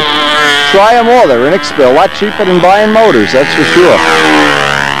I've said. Try them all. They're inexpensive, a lot cheaper than buying motors, that's for sure.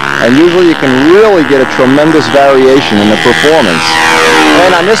 And usually you can really get a tremendous variation in the performance.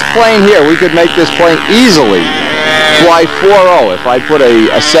 And on this plane here, we could make this plane easily fly 4.0 if I put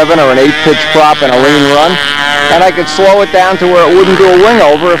a 7 or an 8 pitch prop in a lean run, and I could slow it down to where it wouldn't do a wing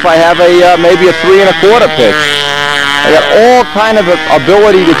over if I have a maybe a 3 1/4 pitch. I got all kind of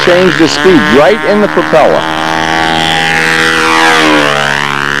ability to change the speed right in the propeller.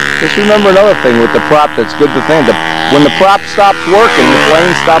 Just remember another thing with the prop that's good to think. When the prop stops working, the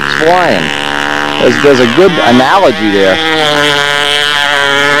plane stops flying. There's a good analogy there.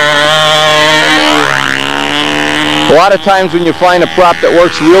 A lot of times when you find a prop that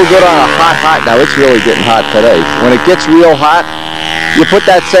works real good on a hot, now it's really getting hot today. When it gets real hot, you put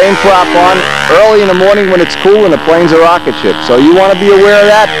that same prop on early in the morning when it's cool and the plane's a rocket ship. So you want to be aware of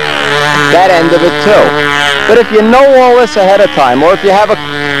that end of it too. But if you know all this ahead of time, or if you have a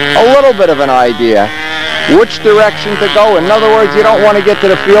little bit of an idea which direction to go, in other words, you don't want to get to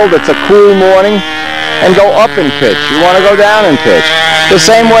the field, it's a cool morning, and go up in pitch. You want to go down in pitch. The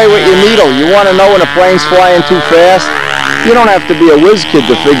same way with your needle. You want to know when a plane's flying too fast. You don't have to be a whiz kid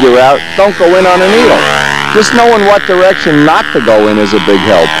to figure out, don't go in on a needle. Just knowing what direction not to go in is a big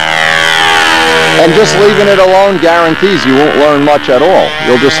help. And just leaving it alone guarantees you won't learn much at all.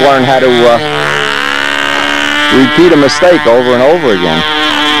 You'll just learn how to repeat a mistake over and over again.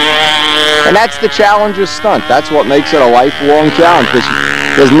 And that's the challenge of stunt. That's what makes it a lifelong challenge. Because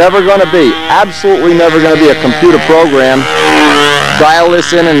there's never going to be, absolutely never going to be a computer program. Dial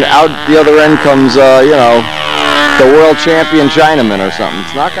this in and out the other end comes, you know, the world champion Chinaman or something.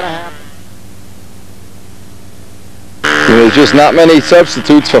 It's not going to happen. There's just not many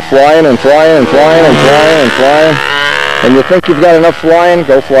substitutes for flying and flying and flying and flying and flying. And you think you've got enough flying,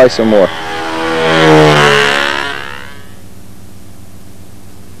 go fly some more.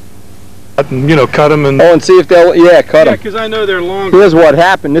 You know, cut them and... Oh, and see if they'll, yeah, cut them. Yeah, because I know they're longer. Here's what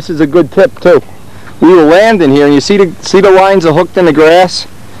happened. This is a good tip, too. We were landing here, and you see the lines are hooked in the grass?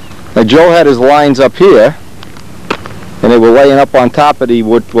 Now, Joe had his lines up here, and they were laying up on top of the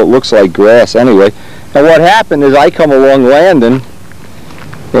what looks like grass anyway. And what happened is I come along landing,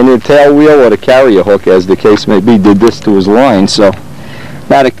 and the tail wheel or the carrier hook, as the case may be, did this to his line. So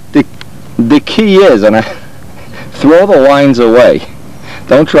now the key is, and I throw the lines away.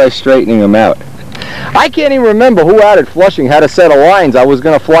 Don't try straightening them out. I can't even remember who out at Flushing had a set of lines. I was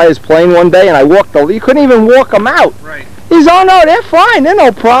going to fly his plane one day, and I walked you couldn't even walk them out. Right. He's, oh no, they're fine. They're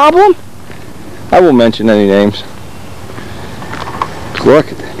no problem. I won't mention any names.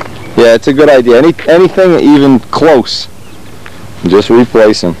 Look. Yeah, it's a good idea. Anything even close, just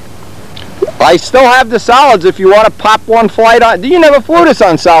replace them. I still have the solids if you want to pop one flight on. You never flew this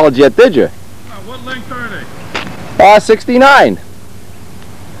on solids yet, did you? What length are they? 69.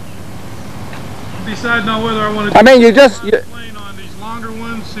 Decide now whether I want to. I mean, you just plane on these longer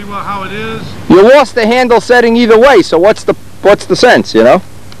ones. See how it is. You lost the handle setting either way. So what's the sense, you know?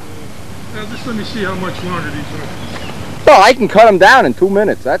 Now just let me see how much longer these are. Well, I can cut them down in 2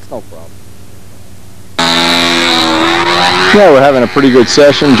 minutes. That's no problem. Yeah, we're having a pretty good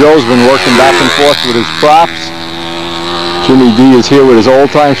session. Joe's been working back and forth with his props. Jimmy D is here with his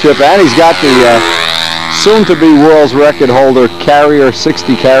old-time ship, and he's got the soon-to-be world's record holder carrier,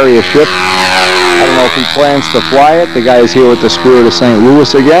 60 carrier ship. I don't know if he plans to fly it. The guy is here with the Spirit of St.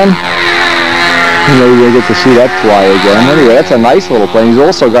 Louis again. Maybe we'll get to see that fly again. Anyway, that's a nice little plane. He's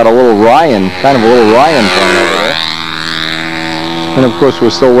also got a little Ryan, kind of a little Ryan plane over there. And of course, we're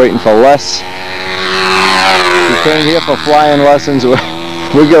still waiting for Les. He came here for flying lessons.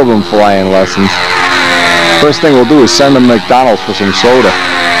 We'll give him flying lessons. First thing we'll do is send him to McDonald's for some soda.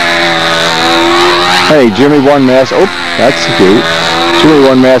 Hey, Jimmy won oh, that's cute. Jimmy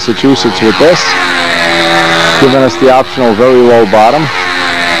won Massachusetts with this, giving us the optional very low bottom.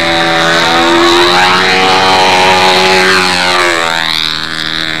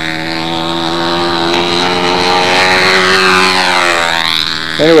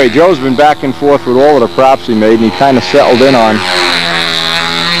 Anyway, Joe's been back and forth with all of the props he made, and he kind of settled in on.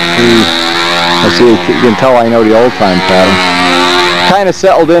 Let's see, you can tell I know the old time pattern. Kind of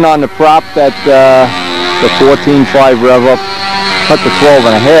settled in on the prop that the 14.5 rev up, cut the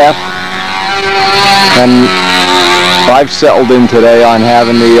 12.5, and I've settled in today on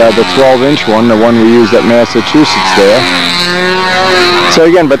having the 12-inch one, the one we used at Massachusetts there. So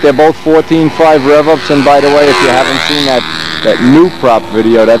again, but they're both 14.5 rev ups, and by the way, if you haven't seen that new prop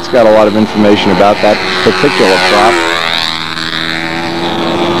video, that's got a lot of information about that particular prop.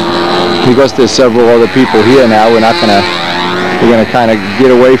 Because there's several other people here now, we're gonna kind of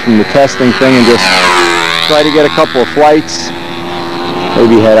get away from the testing thing and just try to get a couple of flights.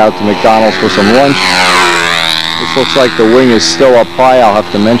 Maybe head out to McDonald's for some lunch. This looks like the wing is still up high. I'll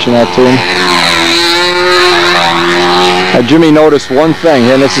have to mention that to him. Jimmy noticed one thing,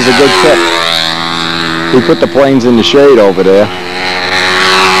 and this is a good tip. We put the planes in the shade over there.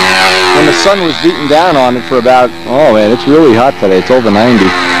 When the sun was beating down on it for about, oh man, it's really hot today. It's over 90.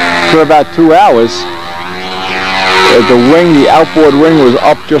 For about 2 hours, the outboard wing was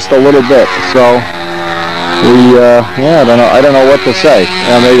up just a little bit. So we, yeah, I don't know what to say.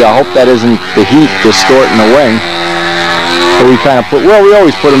 Maybe I hope that isn't the heat distorting the wing. So we kind of we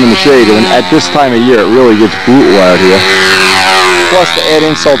always put them in the shade, and at this time of year, it really gets brutal out here. Plus, to add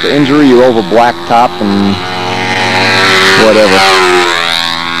insult to injury, you're over blacktop and whatever.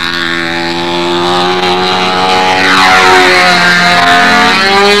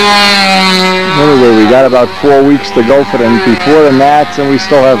 Anyway, we got about 4 weeks to go for them before the Nats, and we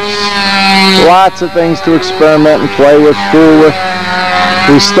still have lots of things to experiment and play with, fool with.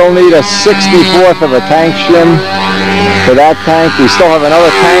 We still need a 64th of a tank shim for that tank. We still have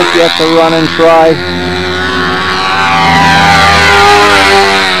another tank yet to run and try.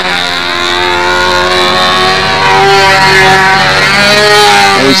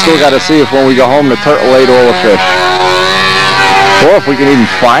 And we still got to see if when we go home the turtle ate all the fish. Or if we can even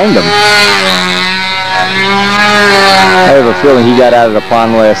find them. I have a feeling he got out of the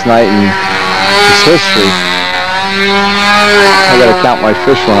pond last night and it's history. I gotta count my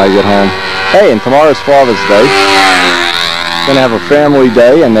fish when I get home. Hey, and tomorrow's Father's Day. Gonna have a family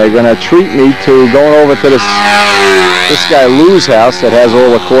day, and they're gonna treat me to going over to this guy Lou's house that has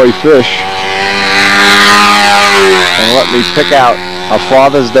all the koi fish, and let me pick out a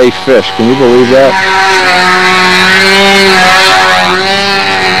Father's Day fish. Can you believe that?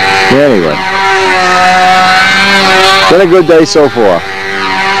 Anyway, been a good day so far.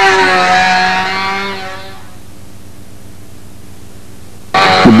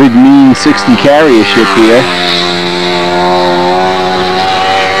 The big mean 60 carrier ship here.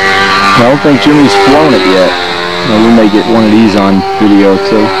 I don't think Jimmy's flown it yet. Well, we may get one of these on video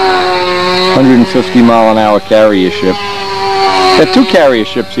too. 150 mile an hour carrier ship. Got 2 carrier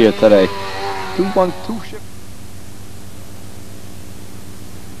ships here today. Two ships.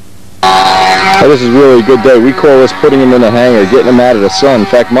 Oh, this is really a good day. We call this putting them in the hangar, getting them out of the sun. In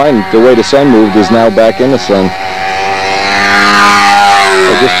fact, mine, the way the sun moved, is now back in the sun.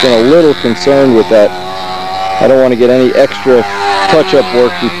 I've just been a little concerned with that. I don't want to get any extra touch-up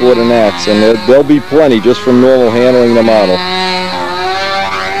work before the Nats, and there'll be plenty just from normal handling the model.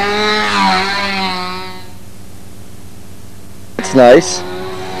 That's nice.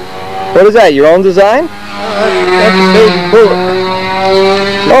 What is that, your own design? That's a baby bullet.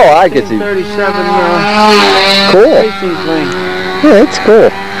 Oh, I get to. 37. Cool. Racing plane. Yeah, it's cool.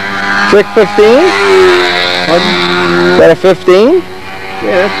 Trick 15? Pardon? Is that a 15?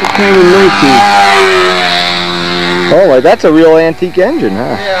 Yeah, that's a kind of 19. Oh, well, that's a real antique engine,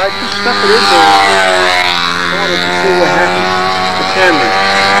 huh? Yeah, I just stuck it in there. I wanted to see what happens. The camera.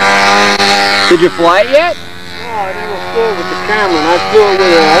 Did you fly it yet? No, I never flew it with the camera, and I flew it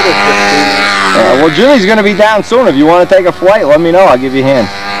with the other 15. Well, Jimmy's going to be down soon. If you want to take a flight, let me know. I'll give you a hand.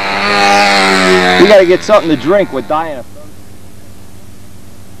 We got to get something to drink with Diana.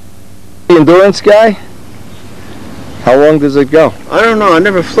 The endurance guy? How long does it go? I don't know. I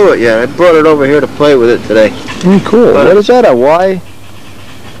never flew it yet. I brought it over here to play with it today. Cool. What is that? A Y?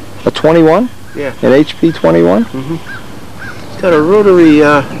 A 21? Yeah. An HP 21? It's got a rotary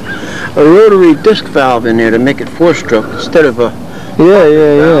disc valve in there to make it 4-stroke instead of a.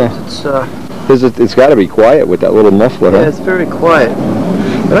 Yeah. It's got to be quiet with that little muffler, huh? Yeah, it's very quiet.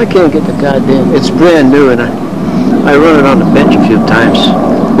 But I can't get the goddamn. It's brand new, and I run it on the bench a few times.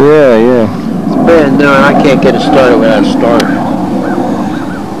 Yeah. It's brand new, and I can't get it started without a starter.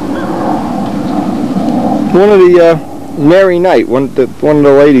 One of the Mary Knight, one of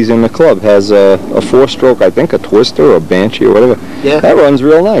the ladies in the club has a 4-stroke, I think a Twister or a Banshee or whatever. Yeah. That runs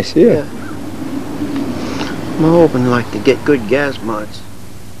real nice. Yeah. I'm hoping like to get good gas mods.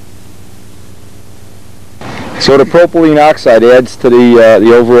 So the propylene oxide adds to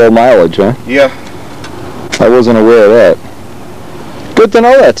the overall mileage, huh? Yeah. I wasn't aware of that. Good to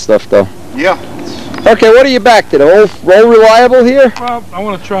know that stuff, though. Yeah. Okay, what are you back to? The roll reliable here? Well, I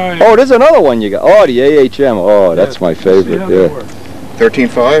want to try. Oh, there's another one you got. Oh, the AHM. Oh, that's my favorite. Yeah.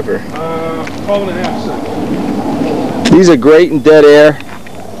 13.5 or? 12.5 seconds. These are great in dead air.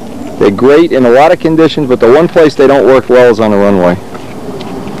 They're great in a lot of conditions, but the one place they don't work well is on the runway.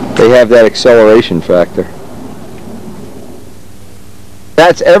 They have that acceleration factor.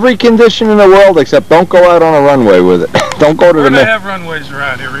 That's every condition in the world except don't go out on a runway with it. Don't go to They the have runways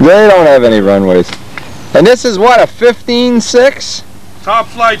around here. They don't have any runways. And this is what, a 15.6? Top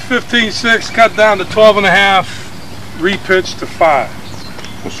flight 15.6, cut down to 12.5, repitched to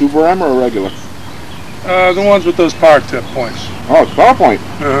 5. A Super M or a regular? The ones with those power tip points. Oh, it's PowerPoint.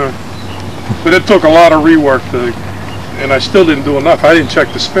 But it took a lot of rework and I still didn't do enough. I didn't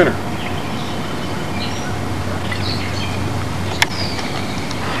check the spinner.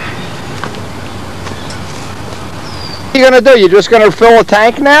 What are you going to do? You're just going to fill a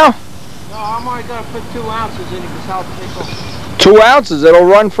tank now? No, I'm only going to put 2 ounces in it because I'll take off. 2 ounces? It'll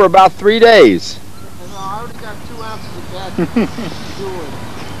run for about 3 days. No, I already got 2 ounces of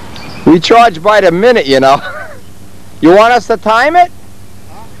that. We charge by the minute, you know. You want us to time it?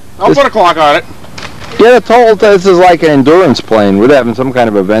 I'll put a clock on it. Get it told this is like an endurance plane. We're having some kind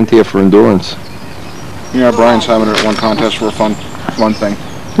of event here for endurance. Yeah, Brian's having it at one contest for a fun thing.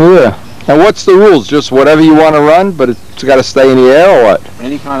 Yeah. And what's the rules? Just whatever you want to run, but it's got to stay in the air or what?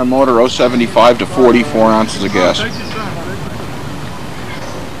 Any kind of motor, 075 to 44 ounces of gas.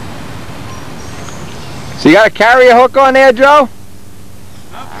 So you got a carrier hook on there, Joe?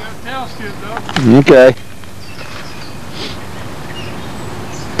 Okay.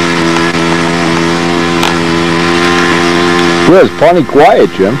 Well, it's plenty quiet,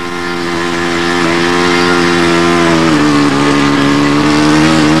 Jim.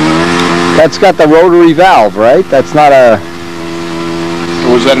 That's got the rotary valve, right? That's not a...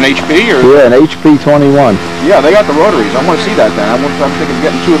 Was that an HP or? Yeah, an HP 21. Yeah, they got the rotaries. I want to see that then. I'm thinking of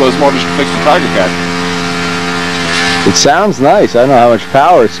getting 2 of those motors to fix the Tiger Cat. It sounds nice. I don't know how much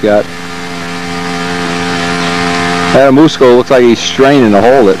power it's got. That Musco looks like he's straining to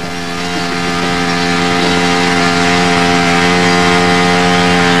hold it.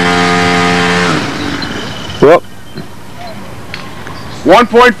 Whoop.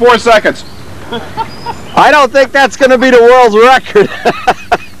 1.4 seconds. I don't think that's going to be the world's record.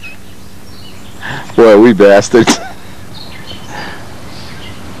 Boy, we bastards.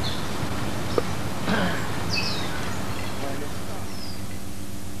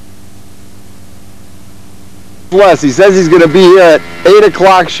 Wes, he says he's going to be here at 8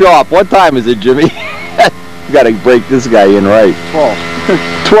 o'clock sharp. What time is it, Jimmy? You got to break this guy in right. 12.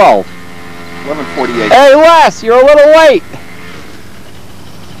 12. 11:48. Hey, Wes, you're a little late.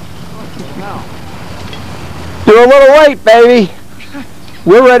 You're a little late, baby.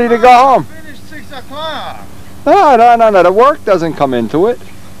 We're ready to go home. Finished 6 o'clock. No. The work doesn't come into it.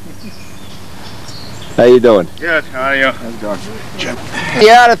 How you doing? Good, how are you? How's it going? Jim.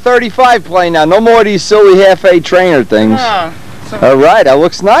 You're out of 35 plane now. No more of these silly half-A trainer things. All right, that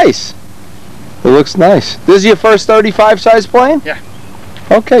looks nice. It looks nice. This is your first 35 size plane? Yeah.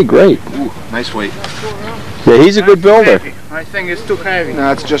 Okay, great. Ooh, nice weight. Yeah, he's a good builder. I think it's too heavy.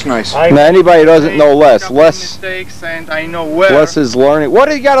 No, it's just nice. Now, anybody doesn't know Les. Les mistakes and I know where. Les is learning. What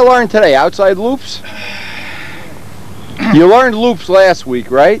did you got to learn today? Outside loops? You learned loops last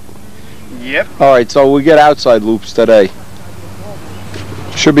week, right? Yep. All right, so we get outside loops today.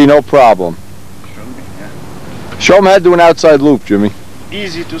 Should be no problem. Should be, yeah. Show them how to do an outside loop, Jimmy.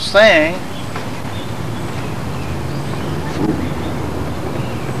 Easy to say.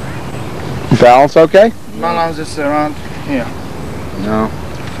 Balance okay? Balance is around here. No.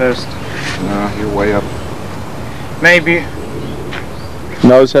 First. No, you're way up. Maybe.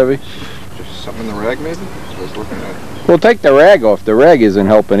 Nose heavy? Just something in the rag, maybe? That's what I was looking at. Well, take the rag off. The rag isn't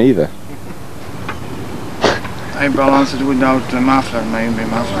helping either. I balance it without the muffler, maybe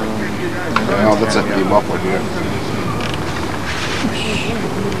muffler. Oh, that's a new muffler, yeah.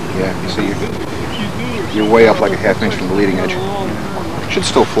 Yeah, so you're way up like a half inch from the leading edge. Should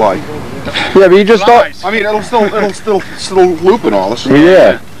still fly. Yeah, but you just don't... I mean, it'll still loop and all this.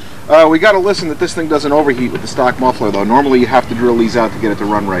 Yeah. We got to listen that this thing doesn't overheat with the stock muffler, though. Normally, you have to drill these out to get it to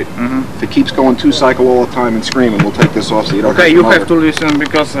run right. If it keeps going 2 cycle all the time and screaming, we'll take this off so you don't. Okay, you have to listen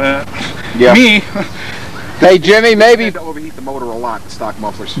because me. Hey, Jimmy, maybe... You overheat the motor a lot, the stock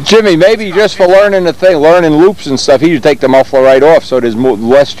mufflers. Jimmy, maybe just for learning the thing, learning loops and stuff, you should take the muffler right off so there's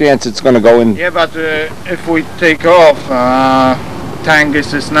less chance it's going to go in. Yeah, but if we take off, tank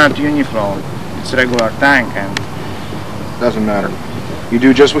is not uniform. it's a regular tank, and Doesn't matter. You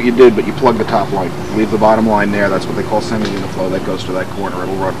do just what you did, but you plug the top line. Leave the bottom line there. That's what they call semi-uniflow. That goes to that corner.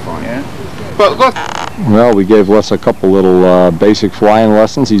 It'll run fine. yeah. But look, Well, we gave Les a couple little basic flying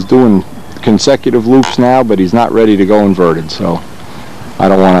lessons. He's doing consecutive loops now, but he's not ready to go inverted, so I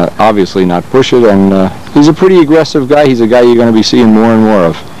don't want to obviously not push it. And he's a pretty aggressive guy. He's a guy you're going to be seeing more and more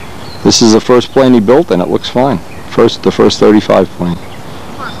of. This is the first plane he built, and it looks fine. The first 35 plane.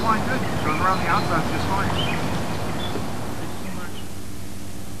 It's flying good. It goes around the outside just fine.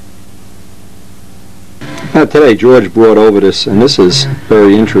 Now today George brought over this, and this is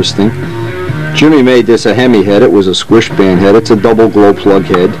very interesting. Jimmy made this a Hemi head. It was a squish band head. It's a double glow plug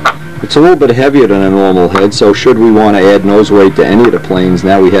head. It's a little bit heavier than a normal head, so should we want to add nose weight to any of the planes,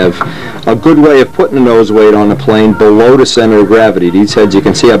 now we have a good way of putting the nose weight on the plane below the center of gravity. These heads, you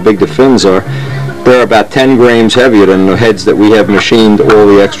can see how big the fins are. They're about 10 grams heavier than the heads that we have machined all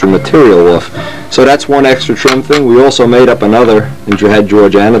the extra material off. So that's one extra trim thing. We also made up another, and you had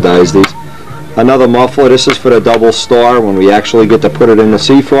George anodize these. Another muffler. This is for the double star when we actually get to put it in the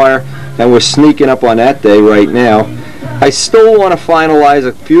SeaFire, and we're sneaking up on that day right now. I still want to finalize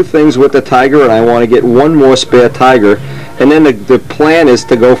a few things with the Tiger, and I want to get one more spare Tiger, and then the plan is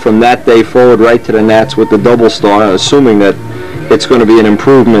to go from that day forward right to the Nats with the double star, assuming that it's going to be an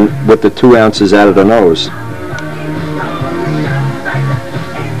improvement with the 2 ounces out of the nose.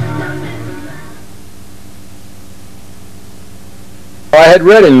 I had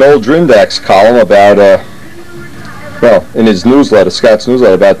read in Noel Drindak's column about, well, in his newsletter, Scott's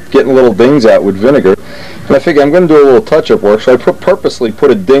newsletter, about getting little dings out with vinegar. And I figured I'm going to do a little touch-up work, so I purposely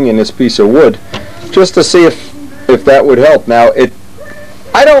put a ding in this piece of wood just to see if that would help. Now,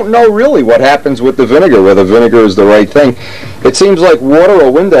 I don't know really what happens with the vinegar, whether vinegar is the right thing. It seems like water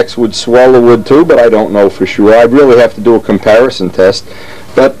or Windex would swell the wood too, but I don't know for sure. I'd really have to do a comparison test.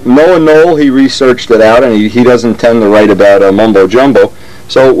 But knowing Noel, he researched it out, and he doesn't tend to write about mumbo-jumbo.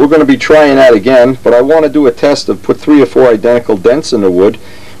 So we're going to be trying that again, but I want to do a test of put 3 or 4 identical dents in the wood,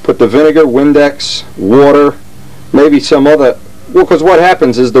 put the vinegar, Windex, water, maybe some other, well, because what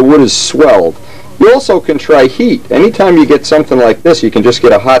happens is the wood is swelled. You also can try heat. Anytime you get something like this, you can just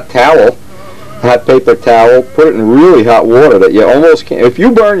get a hot towel, hot paper towel, put it in really hot water that you almost can't, if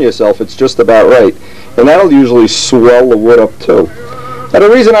you burn yourself, it's just about right, and that'll usually swell the wood up too. Now the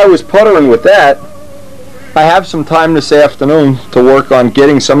reason I was puttering with that, I have some time this afternoon to work on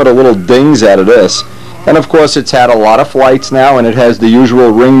getting some of the little dings out of this. And of course it's had a lot of flights now, and it has the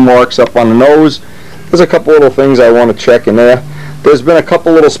usual ring marks up on the nose. There's a couple little things I want to check in there. There's been a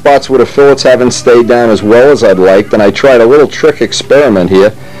couple little spots where the fillets haven't stayed down as well as I'd liked, and I tried a little trick experiment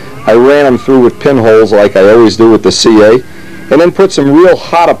here. I ran them through with pinholes like I always do with the CA, and then put some real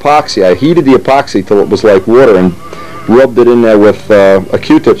hot epoxy. I heated the epoxy till it was like water and rubbed it in there with a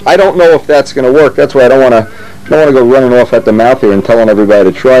Q-tips. I don't know if that's going to work. That's why I don't want to go running off at the mouth here and telling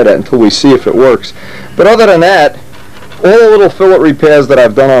everybody to try that until we see if it works. But other than that, all the little fillet repairs that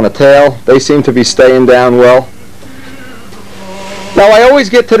I've done on the tail, they seem to be staying down well. Now I always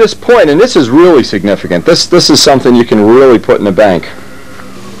get to this point, and this is really significant. This is something you can really put in the bank.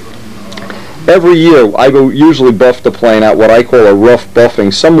 Every year I go usually buff the plane out what I call a rough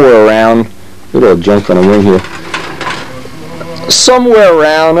buffing, somewhere around, a little junk on the wing here, somewhere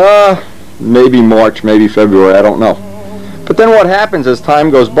around maybe March, maybe February, I don't know. But then what happens as time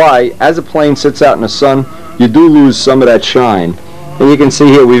goes by, as a plane sits out in the sun, you do lose some of that shine. And you can see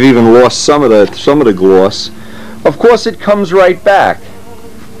here we've even lost some of the gloss. Of course it comes right back.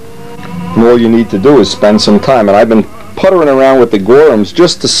 And all you need to do is spend some time. And I've been puttering around with the Gorhams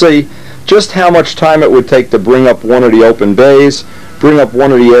just to see just how much time it would take to bring up one of the open bays, bring up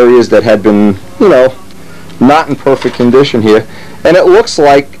one of the areas that had been, you know, not in perfect condition here. And it looks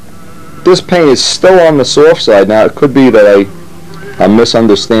like this paint is still on the soft side. Now it could be that I'm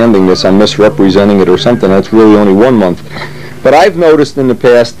misunderstanding this, I'm misrepresenting it or something. That's really only 1 month. But I've noticed in the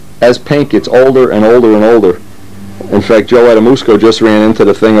past, as paint gets older and older and older, in fact Joe Adamusco just ran into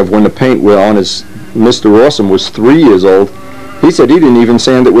the thing of when the paint on his Mr. Awesome was 3 years old, he said he didn't even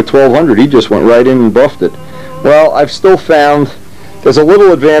sand it with 1200, he just went right in and buffed it. Well, I've still found there's a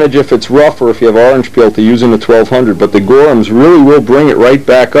little advantage if it's rough or if you have orange peel to using the 1200, but the Gorhams really will bring it right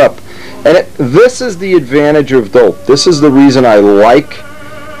back up. And this is the advantage of dope. This is the reason I like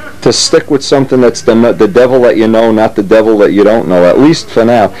to stick with something that's the devil that you know, not the devil that you don't know, at least for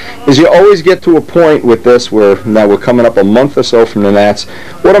now. Is you always get to a point with this where now we're coming up a month or so from the Nats.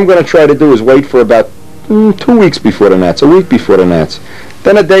 What I'm going to try to do is wait for about 2 weeks before the Nats, a week before the Nats.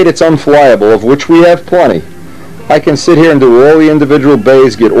 Then a day that's unflyable, of which we have plenty. I can sit here and do all the individual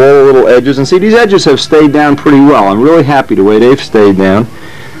bays, get all the little edges, and see these edges have stayed down pretty well. I'm really happy the way they've stayed down.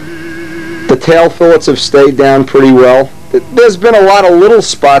 The tail fillets have stayed down pretty well. There's been a lot of little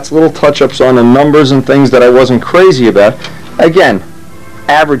spots, little touch-ups on the numbers and things that I wasn't crazy about. Again,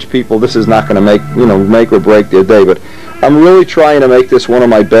 average people, this is not going to make or break their day, but I'm really trying to make this one of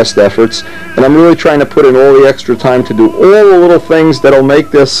my best efforts, and I'm really trying to put in all the extra time to do all the little things that'll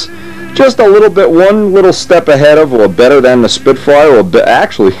make this just a little bit, one little step ahead of or better than the Spitfire, or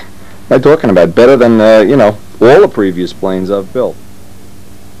actually, I'm talking about better than, all the previous planes I've built.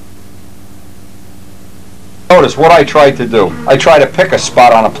 Notice what I tried to do. I try to pick a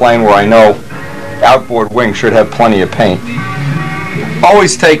spot on a plane where I know outboard wing should have plenty of paint.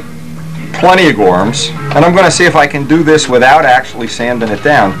 Always take plenty of gorms, and I'm going to see if I can do this without actually sanding it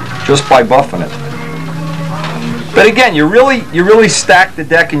down, just by buffing it. But again, you really stack the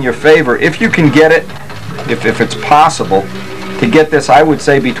deck in your favor if you can get it, if it's possible, to get this, I would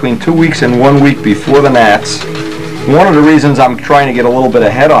say, between 2 weeks and 1 week before the Nats. One of the reasons I'm trying to get a little bit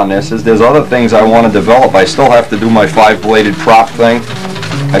ahead on this is there's other things I want to develop. I still have to do my 5-bladed prop thing.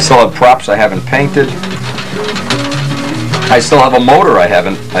 I still have props I haven't painted. I still have a motor I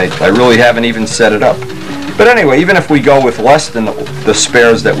really haven't even set it up. But anyway, even if we go with less than the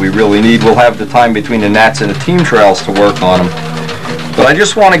spares that we really need, we'll have the time between the Nats and the team trials to work on them. But I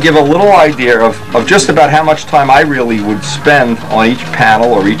just want to give a little idea of just about how much time I really would spend on each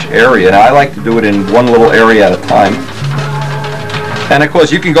panel or each area. Now, I like to do it in one little area at a time. And of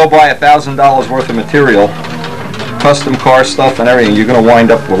course, you can go buy $1,000 worth of material, custom car stuff and everything. You're going to wind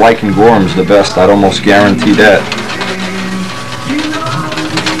up with liking gorms the best. I'd almost guarantee that.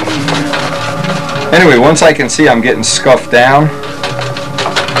 Anyway, once I can see I'm getting scuffed down,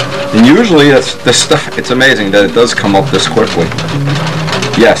 and usually the stuff, it's amazing that it does come up this quickly.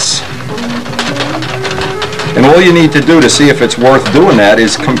 Yes. And all you need to do to see if it's worth doing that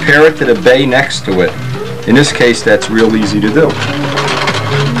is compare it to the bay next to it. In this case, that's real easy to do.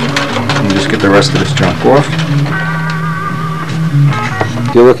 Let me just get the rest of this junk off.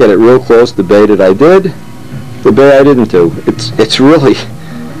 If you look at it real close, the bay that I did, the bay I didn't do. It's really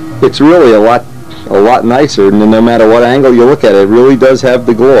a lot nicer, and no matter what angle you look at it, it really does have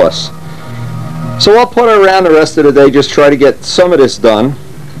the gloss. So I'll put it around the rest of the day, just try to get some of this done.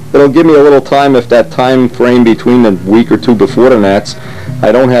 It'll give me a little time if that time frame between the week or two before the Nats,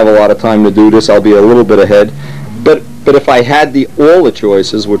 I don't have a lot of time to do this, I'll be a little bit ahead. But if I had all the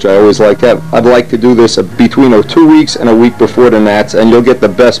choices, which I always like to have, I'd like to do this between 2 weeks and a week before the Nats, and you'll get the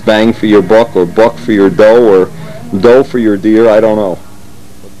best bang for your buck, or buck for your doe, or doe for your deer, I don't know.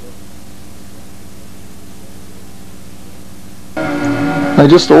 Now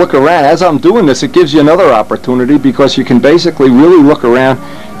just to look around, as I'm doing this, it gives you another opportunity, because you can basically really look around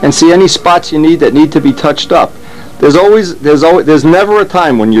and see any spots you need that need to be touched up. There's never a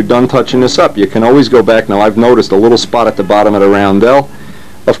time when you're done touching this up. You can always go back. Now I've noticed a little spot at the bottom of the roundel.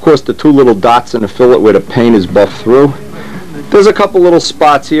 Of course, the 2 little dots in the fillet where the paint is buffed through. There's a couple little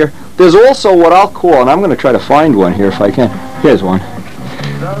spots here. There's also what I'll call, and I'm going to try to find one here if I can. Here's one.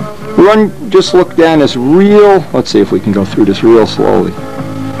 Just look down this real, let's see if we can go through this real slowly.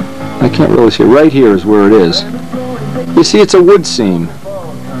 I can't really see. Right here is where it is. You see, it's a wood seam.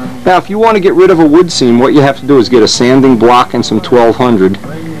 Now, if you want to get rid of a wood seam, what you have to do is get a sanding block and some 1200,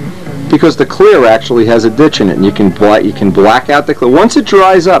 because the clear actually has a ditch in it, and you can black out the clear. Once it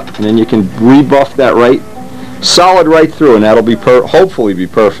dries up, and then you can rebuff that solid right through, and that'll be hopefully be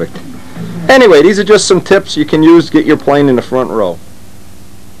perfect. Anyway, these are just some tips you can use to get your plane in the front row.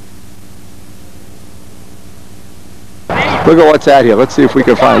 Look at what's out here. Let's see if we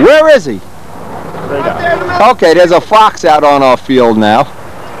can find him. Where is he? Okay, there's a fox out on our field now.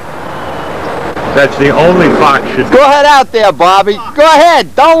 That's the only fox should Go ahead out there, Bobby. Go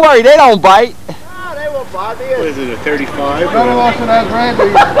ahead. Don't worry, they don't bite. Oh, they won't bother you. What is it, a 35?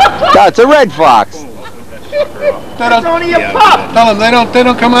 No, it's a red fox. That's only a pup. Tell them they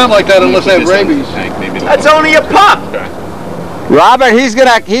don't come out like that unless they have rabies. That's only a pup. Robert, he's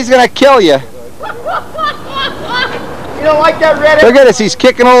gonna kill you. You don't like that red? Look at this. He's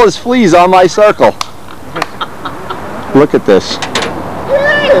kicking all his fleas on my circle. Look at this.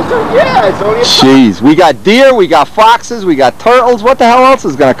 Yeah, it's only a pup. Jeez, we got deer, we got foxes, we got turtles. What the hell else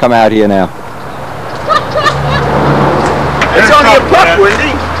is gonna come out here now? It's only a pup,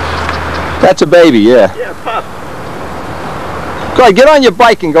 Wendy. That's a baby, yeah. Yeah, pup. Go ahead, get on your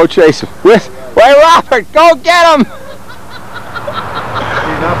bike and go chase him. Wait, Robert, go get him!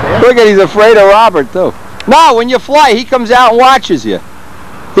 Look at, he's afraid of Robert too. No, when you fly, he comes out and watches you.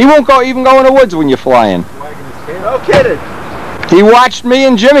 He won't even go in the woods when you're flying. No kidding. He watched me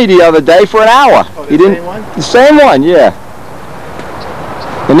and Jimmy the other day for an hour. Oh, he didn't. Same one? The same one, yeah.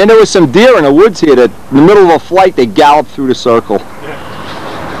 And then there was some deer in the woods here that in the middle of a flight they galloped through the circle.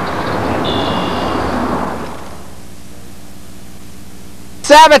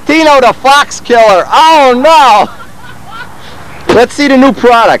 Sabatino, the Fox Killer. Oh no! Let's see the new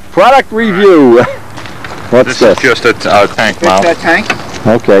product. Product review. What's this? This is just a tank mount. That tank?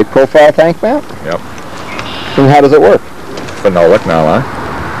 Okay, profile tank mount? Yep. And how does it work? Phenolic now,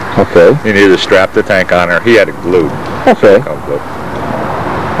 huh? Okay. You need to strap the tank on there. He had it glued. Okay. Glued.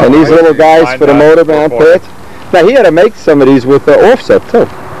 And these little guys for the motor mount pads? Now he had to make some of these with the offset too.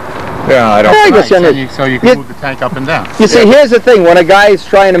 Yeah, I don't. I guess so you can move the tank up and down. You see, here's the thing. When a guy is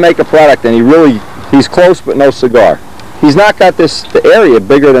trying to make a product and he's close but no cigar, he's not got the area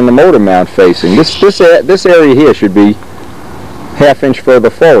bigger than the motor mount facing. This area here should be half-inch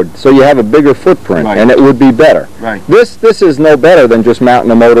further forward, so you have a bigger footprint, Right. and it would be better. Right. This is no better than just mounting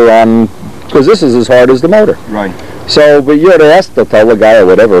the motor on, because this is as hard as the motor. Right. So, but you ought to ask to tell the guy or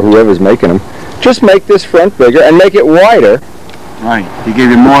whatever, whoever's making them, just make this front bigger and make it wider Right. He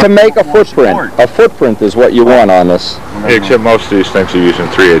gave you more to make a more footprint. support. A footprint is what you want on this. Except most of these things are using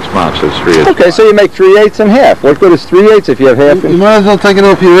 3/8 mounts. So it's 3/8. Okay, so you make 3/8 and half. What good is 3/8 if you have half? You might as well take it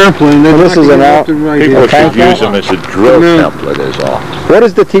off your airplane. Well, this is an out. People tank should use mount? them as a drill template is all. What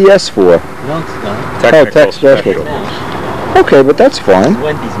is the TS for? Technical tech special. specials. Okay, but that's fine.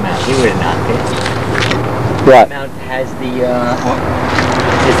 Wendy's mount, he would have knocked it. What? Mount has the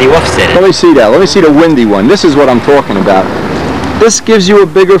offset. Let me see that. Let me see the windy one. This is what I'm talking about. This gives you a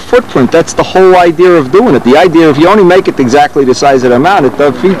bigger footprint. That's the whole idea of doing it. The idea, if you only make it exactly the size of the mount,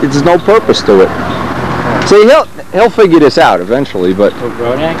 there's no purpose to it. See, he'll figure this out eventually, but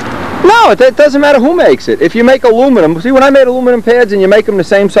no, it doesn't matter who makes it. If you make aluminum, see, when I made aluminum pads and you make them the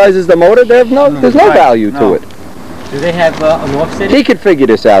same size as the motor, there's no value to it. Do they have an offset? He could figure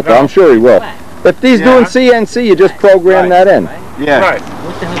this out, though. I'm sure he will. If he's doing CNC, you just program that in. Yeah. Right.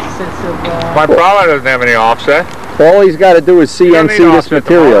 What the hell's the sense of... My product doesn't have any offset. All he's got to do is You don't CNC need this offset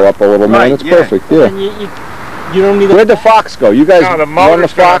the material motor. up a little, man. Right, It's yeah. perfect, yeah. And you don't need Where'd the Fox go? You guys No, the run the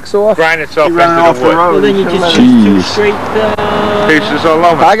motor's gonna Fox off? grind itself He into ran off the the wood. road. Well, then you just Jeez. use two straight... Pieces of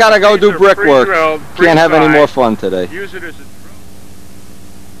aluminum. I gotta go These do are brickwork. pre-drilled, Can't have any pre-sized. more fun today. Use it as a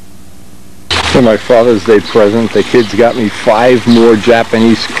For my Father's Day present, the kids got me 5 more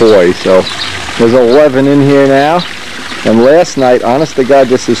Japanese koi, so there's 11 in here now. And last night, honest to God,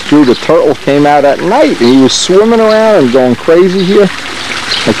 this is true, the turtle came out at night and he was swimming around and going crazy here.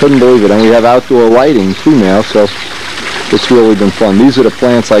 I couldn't believe it. And we have outdoor lighting too now, so it's really been fun. These are the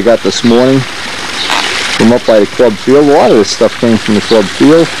plants I got this morning from up by the club field. A lot of this stuff came from the club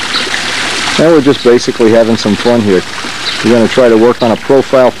field. And we're just basically having some fun here. We're going to try to work on a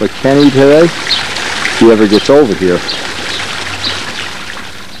profile for Kenny today, if he ever gets over here.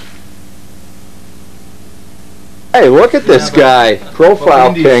 Hey, look at this guy.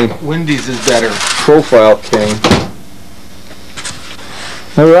 Profile king. Wendy's is better. Profile king.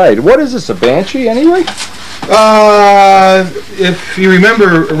 All right. What is this, a Banshee anyway? If you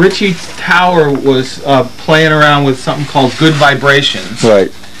remember, Richie Tower was playing around with something called Good Vibrations, Right.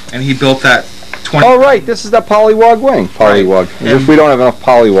 and he built that 20. Oh, right. This is the polywog wing. Polywog. Right. If we don't have enough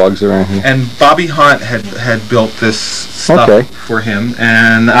polywogs around here. And Bobby Hunt had built this stuff Okay. for him,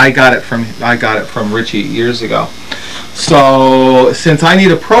 and I got it from Richie years ago. So since I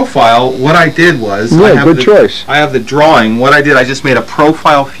need a profile, what I did was Yeah, good choice. I have the drawing. What I did, I just made a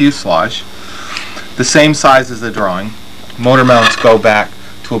profile fuselage, the same size as the drawing. Motor mounts go back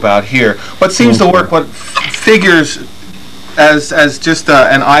to about here. What seems to work, what figures as just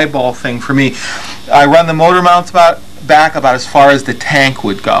an eyeball thing for me, I run the motor mounts back about as far as the tank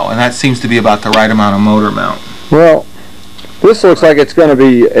would go, and that seems to be about the right amount of motor mount. Well, this looks like it's going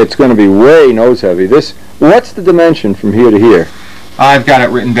to be way nose heavy. What's the dimension from here to here? I've got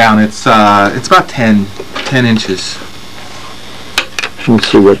it written down. It's about 10 inches. Let's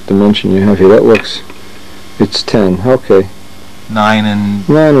see what dimension you have here. That looks, it's 10. Okay. 9 and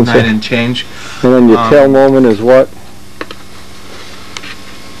 9 and change. And then your tail moment is what?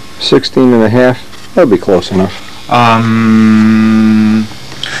 16 and a half. That'll be close enough.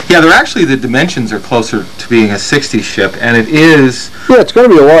 Yeah, they're actually, the dimensions are closer to being a 60 ship, and it is. Yeah, it's going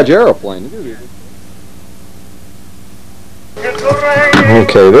to be a large aeroplane.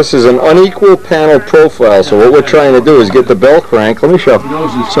 Okay, this is an unequal panel profile, so what we're trying to do is get the bell crank. Let me show.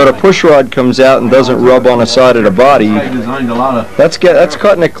 So the push rod comes out and doesn't rub on the side of the body. That's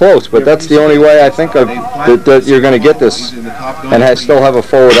cutting it close, but that's the only way I think of that you're going to get this and still have a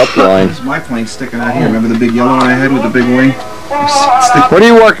forward up line. My plane's sticking out here. Remember the big yellow one I had with the big wing? What are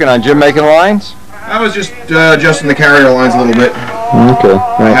you working on, Jim? Making lines? I was just adjusting the carrier lines a little bit. Okay.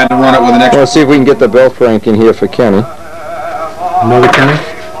 I had to run it with an extra. Let's see if we can get the bell crank in here for Kenny. Another Kenny?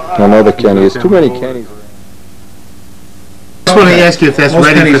 Another Kenny. There's too many Kennys. I just want to ask you if that's Most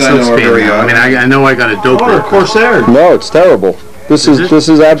ready for pennies I know silk are speed very now. I mean, I know I got a dope. Corsair. No, it's terrible. This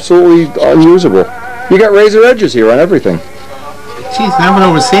is absolutely unusable. You got razor edges here on everything. Jeez, now we're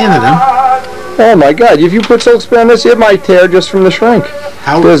over sanding them. Oh my God! If you put silk spray on this, it might tear just from the shrink.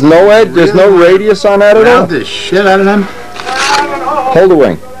 There's no edge. There's no radius on that at all. Round the shit out of them. Hold the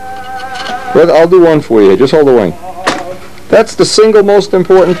wing. I'll do one for you. Just hold the wing. That's the single most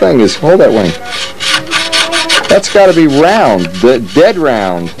important thing. Is hold that wing. That's got to be round, dead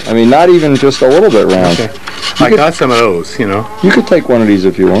round. I mean, not even just a little bit round. Okay. I got some of those, you know. You could take one of these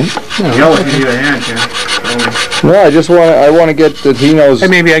if you want. No, if you need a hand, Ken. No, I want to get that he knows. Hey,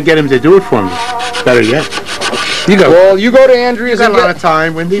 maybe I get him to do it for me. Better yet. You go. Well, you go to Andrea's and got a lot of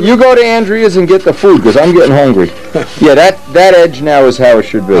time, Wendy. You go to Andrea's and get the food because I'm getting hungry. Yeah, that edge now is how it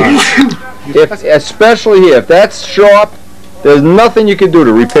should be. Especially here, if that's sharp, there's nothing you can do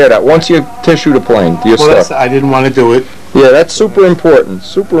to repair that once you tissue the plane. Well, I didn't want to do it. Yeah, that's super important.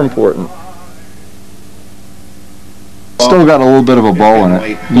 Super important. Still got a little bit of a bow in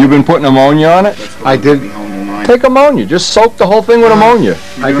it. You've been putting ammonia on it? I did. Take ammonia. Just soak the whole thing with ammonia.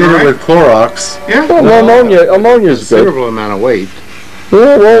 I did it with Clorox. Yeah. Well, ammonia is good. Considerable amount of weight.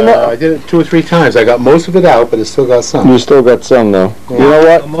 Yeah, well, I did it 2 or 3 times. I got most of it out, but it still got some. You still got some though. You know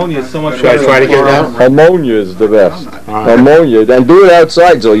what? Ammonia is so much Should I try to get it out? Ammonia is the best. Ammonia. And do it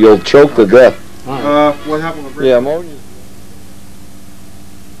outside so you'll choke to death. What happened with Yeah, ammonia.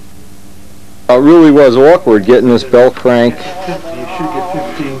 It really was awkward getting this bell crank.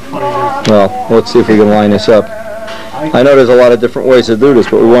 Well, let's see if we can line this up. I know there's a lot of different ways to do this,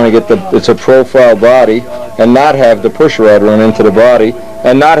 but we want to get it's a profile body and not have the push rod run into the body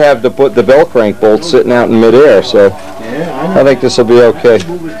and not have to put the bell crank bolt sitting out in midair, so I think this will be okay.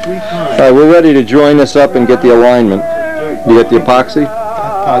 All right, we're ready to join this up and get the alignment. You get the epoxy?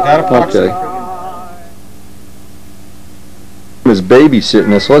 I got epoxy. Okay. Is babysitting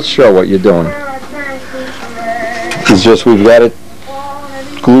this. Let's show what you're doing. It's just we've got it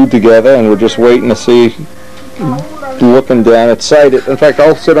glued together and we're just waiting to see, looking down at sight. In fact,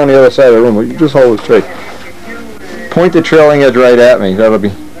 I'll sit on the other side of the room. You just hold it straight. Point the trailing edge right at me.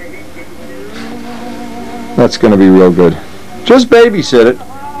 That's going to be real good. Just babysit it.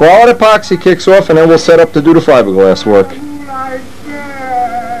 While the epoxy kicks off, and then we'll set up to do the fiberglass work.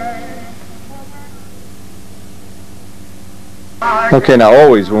 Okay, now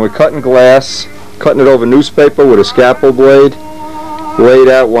always, when we're cutting glass, cutting it over newspaper with a scalpel blade, laid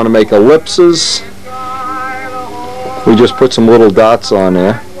out, want to make ellipses. We just put some little dots on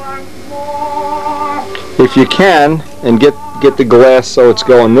there. If you can, and get the glass so it's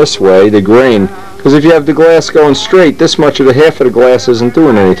going this way, the grain, because if you have the glass going straight, this much of the half of the glass isn't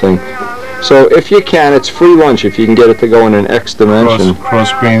doing anything. So if you can, it's free lunch if you can get it to go in an X dimension.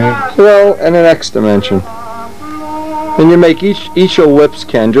 Cross grain it? Well, in an X dimension. And you make each ellipse,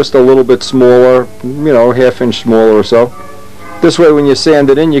 Ken, just a little bit smaller, you know, half-inch smaller or so. This way when you sand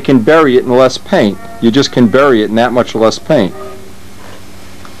it in, you can bury it in less paint. You just can bury it in that much less paint.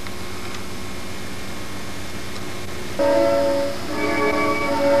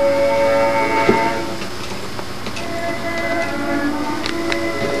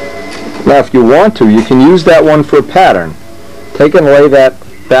 Now if you want to, you can use that one for a pattern. Take and lay that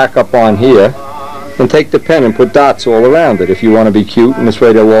back up on here, and take the pen and put dots all around it if you want to be cute, and this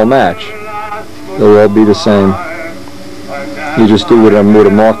way they'll all match. They'll all be the same. You just do it with a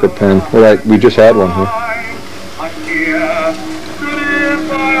marker pen. We just had one here.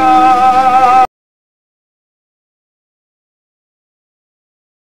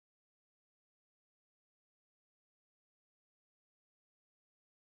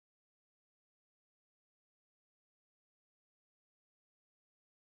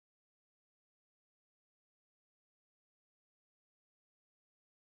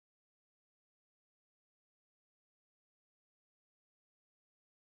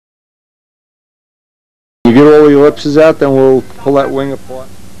 You get all the ellipses out, then we'll pull that wing apart.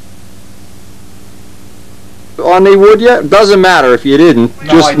 On the wood yet? Doesn't matter if you didn't.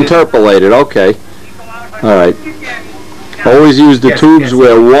 No, just I didn't. interpolate it. Okay. All right. Always use the tubes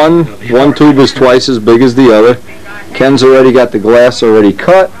where one tube is twice as big as the other. Ken's already got the glass already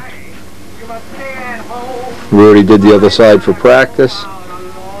cut. We already did the other side for practice.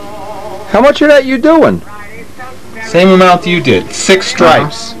 How much of that you doing? Same amount you did. 6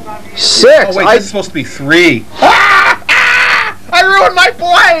 stripes. 6. Oh wait, this is supposed to be 3. I ruined my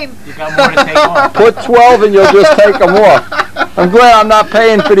plane! You got more to take off. Put 12 and you'll just take them off. I'm glad I'm not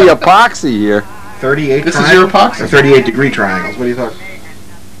paying for the epoxy here. 38 This is your epoxy. Or 38-degree triangles. What do you think?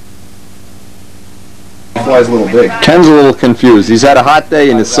 Fly's a little big. Ken's a little confused. He's had a hot day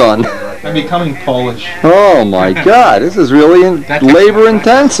in the sun. I'm becoming Polish. Oh my God, this is really labor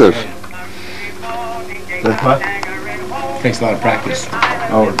intensive. Takes a lot of practice.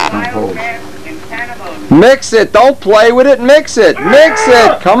 Oh, it's on hold. Mix it. Don't play with it. Mix it. Mix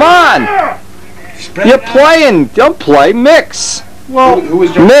it. Come on. You're playing. Don't play. Mix. Well, who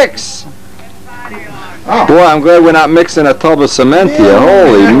was mix. Oh. Boy, I'm glad we're not mixing a tub of cement here.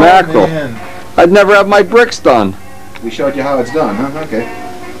 Holy mackerel. I'd never have my bricks done. We showed you how it's done, huh? Okay.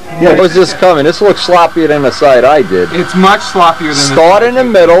 Yeah. What's this coming? This looks sloppier than the side I did. It's much sloppier than Start in the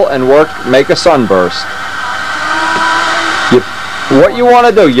middle and make a sunburst. What you want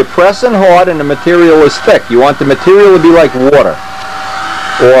to do, you're pressing hard and the material is thick. You want the material to be like water.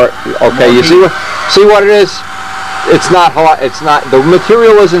 Or, okay, you see what it is? It's not hot, the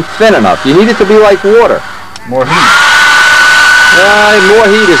material isn't thin enough. You need it to be like water. More heat. More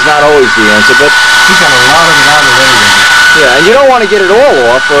heat is not always the answer, but... He's got a lot of it out already. Yeah, and you don't want to get it all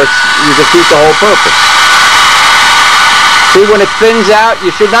off or you defeat the whole purpose. See, when it thins out,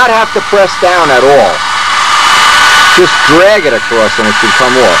 you should not have to press down at all. Just drag it across and it should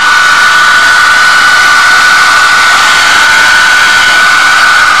come off.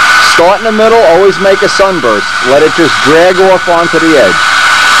 Start in the middle, always make a sunburst. Let it just drag off onto the edge.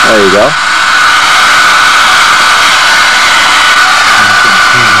 There you go.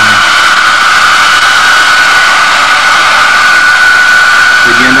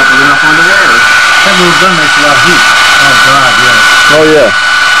 Did you end up with enough under there? That little gun makes a lot of heat. Oh, God, yeah. Oh, yeah.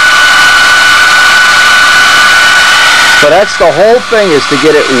 So that's the whole thing, is to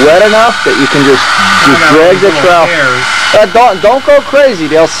get it wet enough that you can just drag the trowel. Don't go crazy.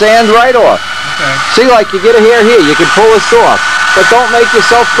 They'll sand right off. Okay. See, like you get a hair here, you can pull this off. But don't make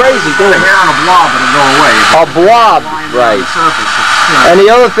yourself crazy doing it. The hair on a blob, it'll go away. A blob, right. And the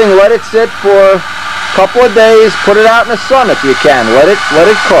other thing, let it sit for a couple of days. Put it out in the sun if you can. Let it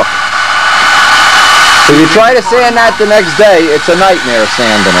cook. If you try to sand that the next day, it's a nightmare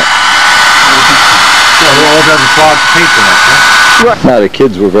sanding it. It doesn't fog the paper up, huh? Right. Now the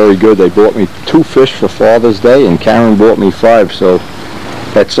kids were very good. They bought me 2 fish for Father's Day, and Karen bought me 5. So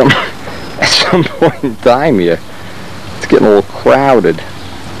at some point in time here, it's getting a little crowded.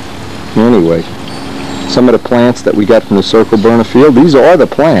 Anyway, some of the plants that we got from the Circle Burner field, these are the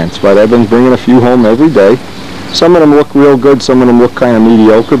plants, right? I've been bringing a few home every day. Some of them look real good, some of them look kind of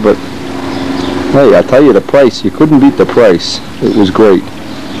mediocre, but hey, I tell you, the price, you couldn't beat the price. It was great.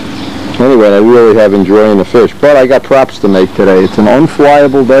 Anyway, I really have enjoying the fish, but I got props to make today. It's an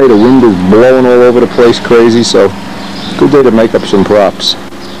unflyable day. The wind is blowing all over the place crazy, so good day to make up some props.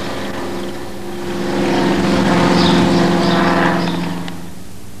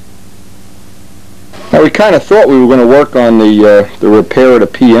 Now, we kind of thought we were going to work on the repair of the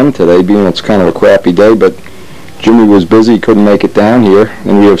PM today, being it's kind of a crappy day, but Jimmy was busy, couldn't make it down here,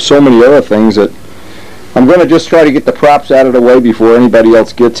 and we have so many other things that I'm going to just try to get the props out of the way before anybody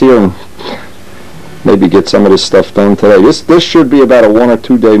else gets here and maybe get some of this stuff done today. This should be about a 1 or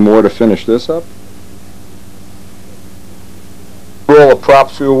 2 day more to finish this up. All the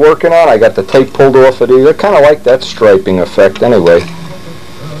props we were working on, I got the tape pulled off of these. I kind of like that striping effect anyway.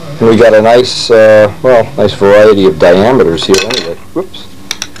 And we got a nice, nice variety of diameters here anyway. Whoops.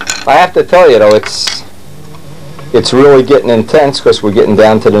 I have to tell you though, it's really getting intense because we're getting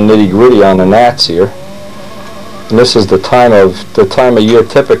down to the nitty-gritty on the gnats here. And this is the time of year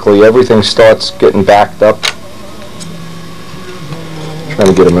typically everything starts getting backed up. Trying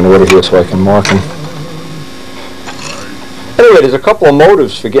to get them in order here so I can mark them. Anyway, there's a couple of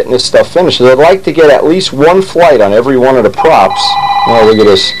motives for getting this stuff finished. I'd like to get at least 1 flight on every one of the props. Oh, look at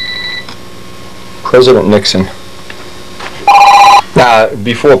this. President Nixon. Now,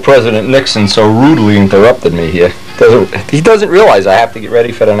 before President Nixon so rudely interrupted me here, he doesn't realize I have to get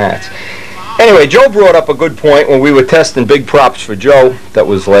ready for the gnats. Anyway, Joe brought up a good point when we were testing big props for Joe. That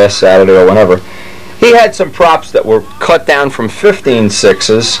was last Saturday or whenever. He had some props that were cut down from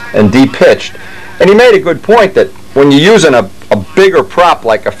 15/6s and de-pitched. And he made a good point that when you're using a bigger prop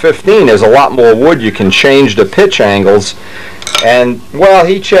like a 15, there's a lot more wood. You can change the pitch angles. And, well,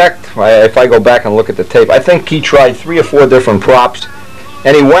 he checked. If I go back and look at the tape, I think he tried 3 or 4 different props.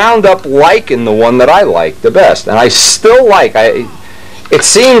 And he wound up liking the one that I like the best. And I still like, it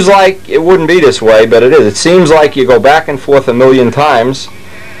seems like it wouldn't be this way, but it is. It seems like you go back and forth a million times,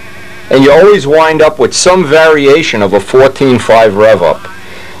 and you always wind up with some variation of a 14.5 rev up.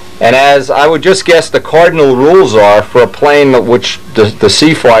 And as I would just guess the cardinal rules are for a plane which the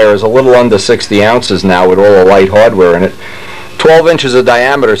SeaFire is a little under 60 ounces now with all the light hardware in it, 12 inches of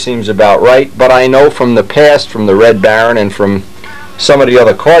diameter seems about right, but I know from the past, from the Red Baron and from some of the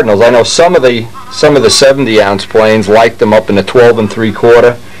other Cardinals, I know some of the 70-ounce planes like them up in the 12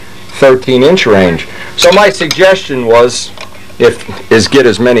 3/4, 13-inch range. So my suggestion was get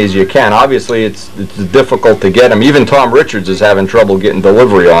as many as you can. Obviously, it's difficult to get them. Even Tom Richards is having trouble getting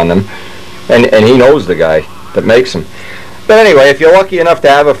delivery on them, and he knows the guy that makes them. But anyway, if you're lucky enough to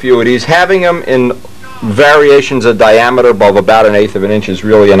have a few of these, having them in variations of diameter above about 1/8 of an inch is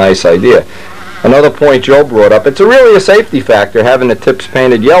really a nice idea. Another point Joe brought up, it's really a safety factor having the tips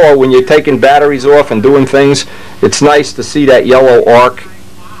painted yellow. When you're taking batteries off and doing things, it's nice to see that yellow arc.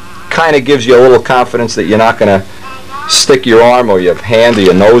 Kind of gives you a little confidence that you're not going to stick your arm or your hand or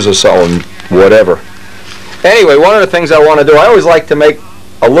your nose or so and whatever. Anyway, one of the things I want to do, I always like to make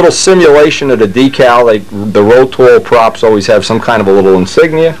a little simulation of the decal. The Rotoil props always have some kind of a little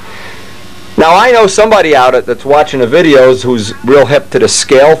insignia. Now I know somebody out that's watching the videos who's real hip to the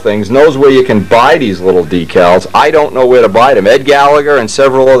scale things, knows where you can buy these little decals. I don't know where to buy them. Ed Gallagher and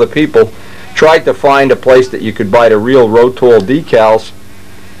several other people tried to find a place that you could buy the real Rotoil decals.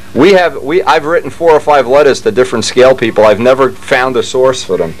 I've written 4 or 5 letters to different scale people. I've never found a source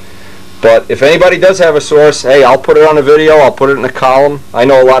for them. But if anybody does have a source, hey, I'll put it on a video, I'll put it in a column. I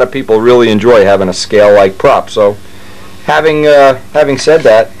know a lot of people really enjoy having a scale-like prop. So having said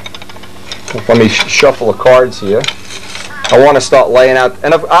that, let me shuffle the cards here. I want to start laying out,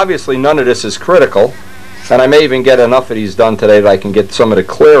 and obviously none of this is critical, and I may even get enough of these done today that I can get some of the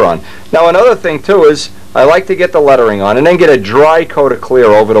clear on. Now another thing too is, I like to get the lettering on and then get a dry coat of clear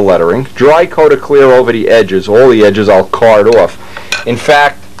over the lettering, dry coat of clear over the edges. All the edges I'll card off. In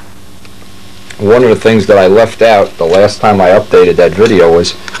fact, one of the things that I left out the last time I updated that video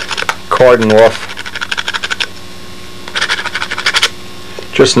was carding off.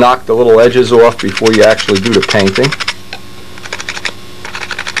 Just knock the little edges off before you actually do the painting.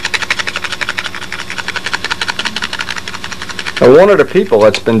 And one of the people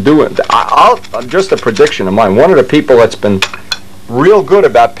that's been doing, just a prediction of mine, one of the people that's been real good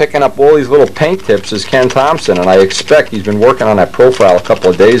about picking up all these little paint tips is Ken Thompson, and I expect he's been working on that profile a couple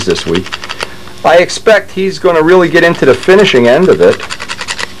of days this week. I expect he's going to really get into the finishing end of it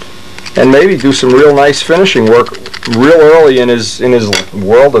and maybe do some real nice finishing work real early in his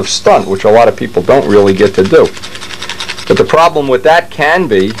world of stunt, which a lot of people don't really get to do. But the problem with that can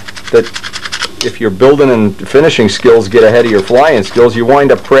be that if your building and finishing skills get ahead of your flying skills, you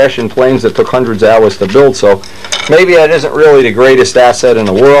wind up crashing planes that took hundreds of hours to build. So maybe that isn't really the greatest asset in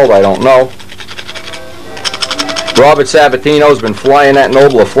the world, I don't know. Robert Sabatino's been flying that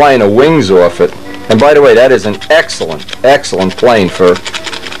Nobler, flying the wings off it. And by the way, that is an excellent, excellent plane for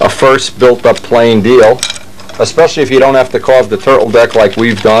a first built-up plane deal, especially if you don't have to carve the turtle deck like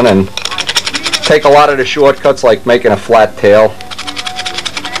we've done and take a lot of the shortcuts like making a flat tail.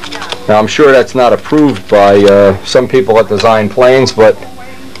 Now I'm sure that's not approved by some people that design planes, but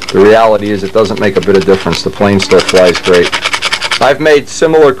the reality is it doesn't make a bit of difference. The plane still flies great. I've made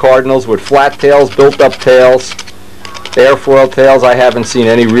similar Cardinals with flat tails, built-up tails, airfoil tails. I haven't seen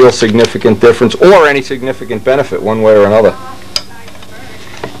any real significant difference or any significant benefit one way or another.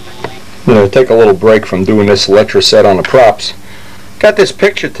 I'm going to take a little break from doing this lecture set on the props. Got this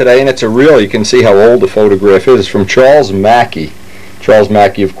picture today, and it's a reel. You can see how old the photograph is. It's from Charles Mackey. Charles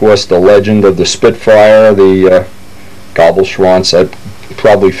Mackey, of course, the legend of the Spitfire, the Gobelschwanz,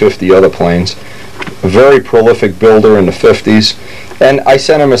 probably 50 other planes. A very prolific builder in the 50s. And I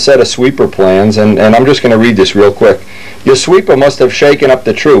sent him a set of sweeper plans, and I'm just going to read this real quick. Your sweeper must have shaken up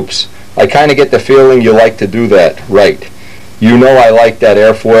the troops. I kind of get the feeling you like to do that. Right. You know I like that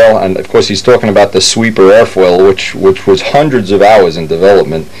airfoil, and of course he's talking about the sweeper airfoil, which was hundreds of hours in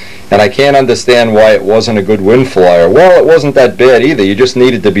development. And I can't understand why it wasn't a good wind flyer. Well, it wasn't that bad either. You just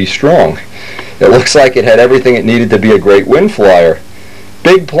needed to be strong. It looks like it had everything it needed to be a great wind flyer.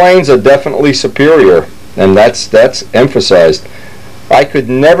 Big planes are definitely superior, and that's emphasized. I could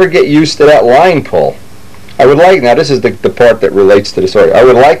never get used to that line pull. I would like, now this is the part that relates to the story. I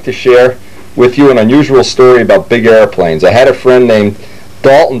would like to share with you an unusual story about big airplanes. I had a friend named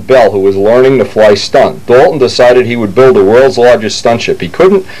Dalton Bell who was learning to fly stunt. Dalton decided he would build the world's largest stunt ship. He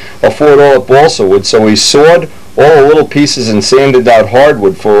couldn't afford all the balsa wood, so he sawed all the little pieces and sanded out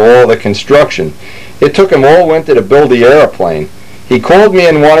hardwood for all the construction. It took him all winter to build the airplane. He called me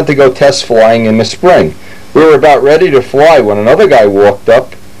and wanted to go test flying in the spring. We were about ready to fly when another guy walked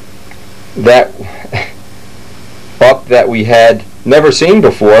up that we had never seen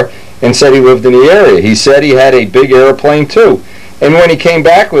before and said he lived in the area. He said he had a big airplane too. And when he came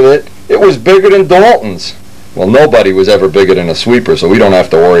back with it, it was bigger than Dalton's. Well, nobody was ever bigger than a sweeper, so we don't have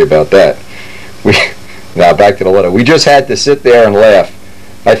to worry about that. Now, back to the letter. We just had to sit there and laugh.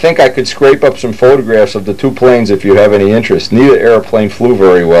 I think I could scrape up some photographs of the two planes if you have any interest. Neither airplane flew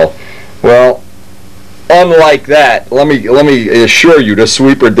very well. Well, unlike that, let me assure you, the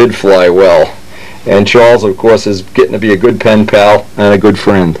sweeper did fly well. And Charles, of course, is getting to be a good pen pal and a good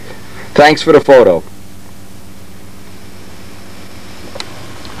friend. Thanks for the photo.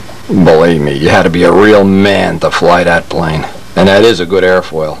 Believe me, you had to be a real man to fly that plane. And that is a good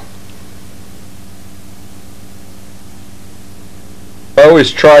airfoil. I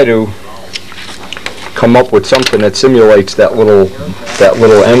always try to come up with something that simulates that little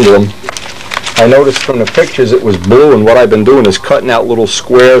emblem. I noticed from the pictures it was blue, and what I've been doing is cutting out little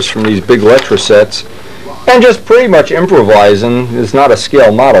squares from these big letter sets and just pretty much improvising. It's not a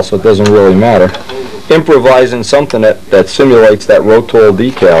scale model, so it doesn't really matter. Improvising something that simulates that Rotoll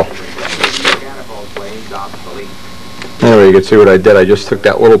decal. Anyway, you can see what I did. I just took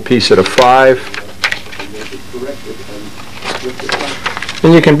that little piece of the 5.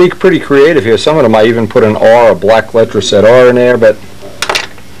 And you can be pretty creative here. Some of them I even put an R, a black letter set R in there, but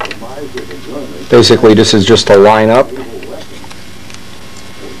basically this is just to line up.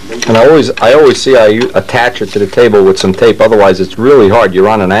 And I always see I attach it to the table with some tape, otherwise it's really hard. You're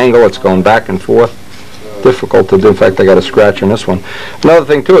on an angle, it's going back and forth. Difficult to do. In fact, I got a scratch on this one. Another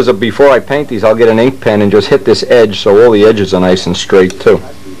thing too is that before I paint these, I'll get an ink pen and just hit this edge so all the edges are nice and straight too.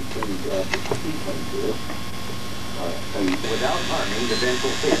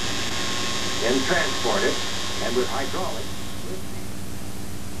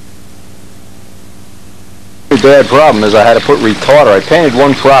 The bad problem is I had to put retarder. I painted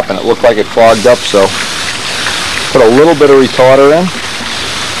one prop and it looked like it fogged up, so put a little bit of retarder in.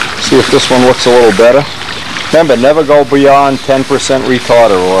 See if this one looks a little better. Remember, never go beyond 10%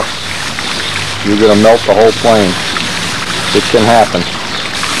 retarder or you're going to melt the whole plane. It can happen.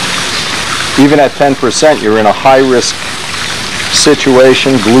 Even at 10%, you're in a high-risk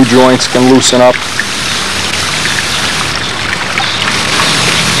situation. Glue joints can loosen up.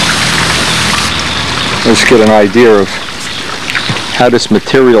 Let's get an idea of how this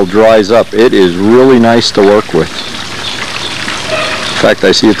material dries up. It is really nice to work with. In fact,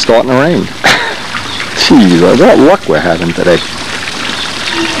 I see it starting to rain. Jeez, what luck we're having today.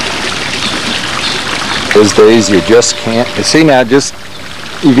 Those days you just can't. You see now,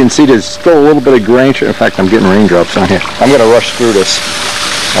 you can see there's still a little bit of grain. In fact, I'm getting raindrops on here. I'm going to rush through this.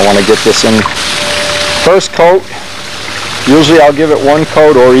 I want to get this in. First coat, usually I'll give it 1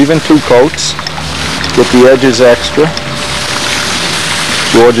 coat or even 2 coats. Get the edges extra.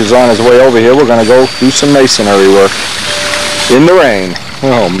 George is on his way over here. We're going to go do some masonry work in the rain.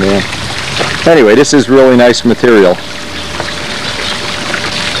 Oh man. Anyway, this is really nice material.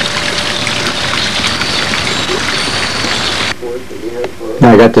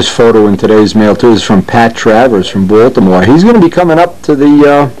 I got this photo in today's mail too. It's from Pat Travers from Baltimore. He's going to be coming up to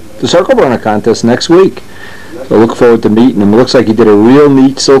the Circle Burner contest next week. So I look forward to meeting him. It looks like he did a real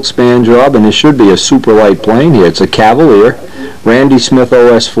neat silk span job, and this should be a super light plane here. It's a Cavalier, Randy Smith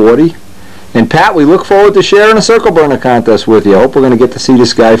OS 40. And Pat, we look forward to sharing a Circle Burner contest with you. I hope we're going to get to see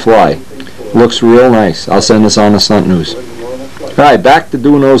this guy fly. Looks real nice. I'll send this on to Stunt News. All right, back to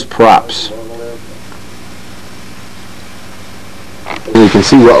doing those props. You can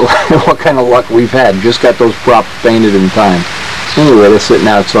see what kind of luck we've had. Just got those props painted in time. Anyway, they're sitting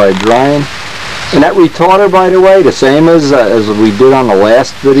outside drying. And that retarder, by the way, the same as we did on the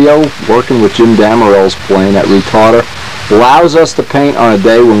last video, working with Jim Damarell's plane, that retarder allows us to paint on a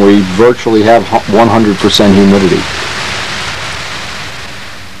day when we virtually have 100% humidity.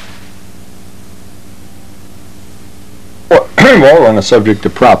 While we're on the subject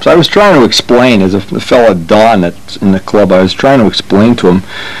of props, I was trying to explain, as a fellow Don that's in the club, I was trying to explain to him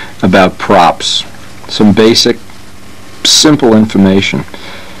about props. Some basic, simple information.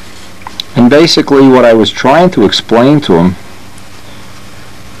 And basically what I was trying to explain to him,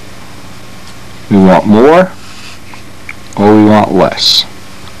 we want more or we want less.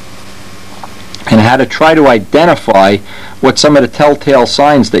 And how to try to identify what some of the telltale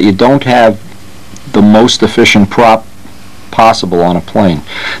signs that you don't have the most efficient prop possible on a plane.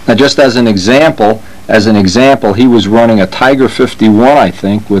 Now just as an example, he was running a Tiger 51, I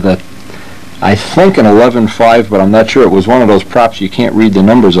think, with an 11.5, but I'm not sure. It was one of those props you can't read the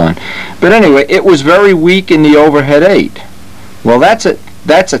numbers on. But anyway, it was very weak in the overhead 8. Well, that's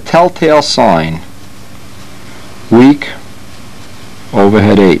a telltale sign. Weak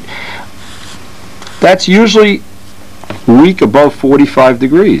overhead 8. That's usually weak above 45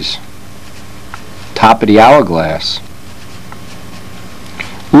 degrees. Top of the hourglass.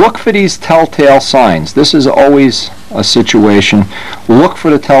 Look for these telltale signs. This is always a situation. Look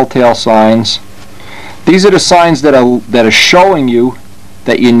for the telltale signs. These are the signs that are showing you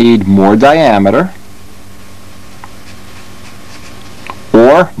that you need more diameter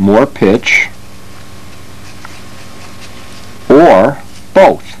or more pitch or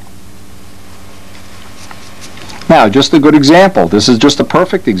both. Now, just a good example. This is just a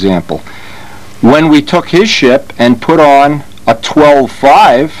perfect example. When we took his ship and put on a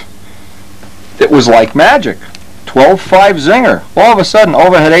 12.5, it was like magic. 12.5 zinger. All of a sudden,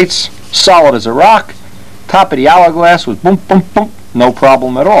 overhead 8's solid as a rock. Top of the hourglass was boom, boom, boom. No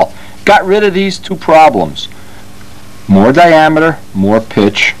problem at all. Got rid of these two problems. More diameter, more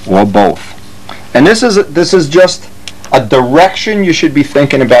pitch, or both. And this is just a direction you should be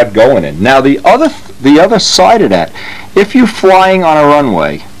thinking about going in. Now the other side of that, if you're flying on a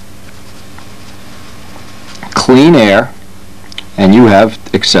runway, clean air, and you have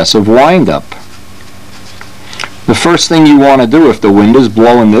excessive wind-up, the first thing you want to do if the wind is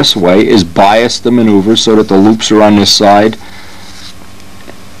blowing this way is bias the maneuver so that the loops are on this side.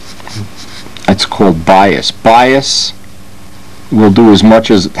 It's called bias. Bias will do as much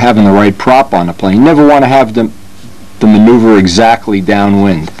as having the right prop on the plane. You never want to have the maneuver exactly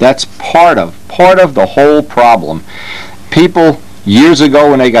downwind. That's part of the whole problem. People years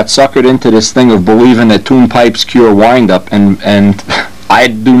ago, when they got suckered into this thing of believing that tune pipes cure wind-up, and I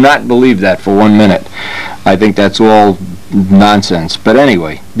do not believe that for 1 minute. I think that's all nonsense. But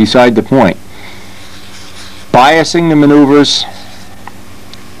anyway, beside the point. Biasing the maneuvers.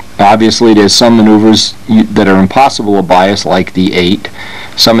 Obviously, there's some maneuvers that are impossible to bias, like the 8.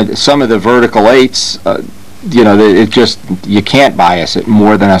 Some of the vertical 8s, you can't bias it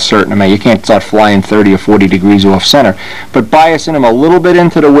more than a certain amount. You can't start flying 30 or 40 degrees off center. But biasing them a little bit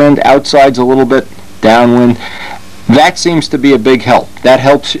into the wind, outside's a little bit downwind, that seems to be a big help. That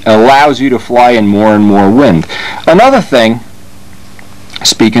allows you to fly in more and more wind. Another thing,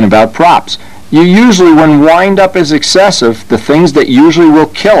 speaking about props, you usually, when wind-up is excessive, the things that usually will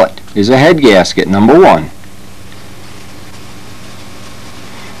kill it is a head gasket, number one.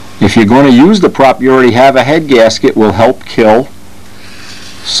 If you're going to use the prop you already have, a head gasket will help kill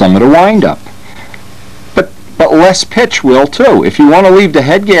some of the wind-up. But less pitch will too. If you want to leave the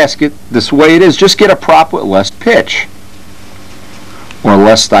head gasket this way it is, just get a prop with less pitch or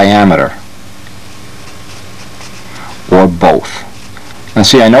less diameter or both. Now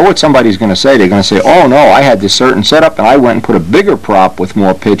see, I know what somebody's going to say. They're going to say, oh no, I had this certain setup and I went and put a bigger prop with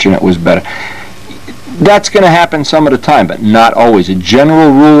more pitch and it was better. That's going to happen some of the time, but not always. A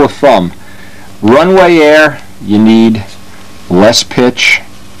general rule of thumb, runway air, you need less pitch,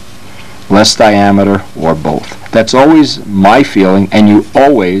 less diameter, or both. That's always my feeling, and you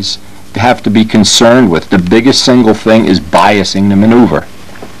always have to be concerned with. The biggest single thing is biasing the maneuver.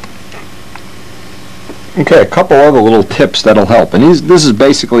 Okay, a couple other little tips that'll help, and this is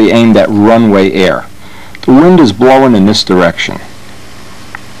basically aimed at runway air. The wind is blowing in this direction.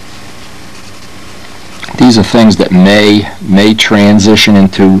 These are things that may transition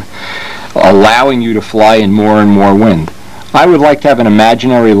into allowing you to fly in more and more wind. I would like to have an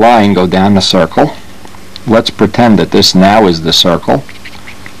imaginary line go down the circle. Let's pretend that this now is the circle,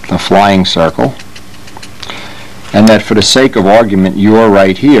 the flying circle, and that for the sake of argument you're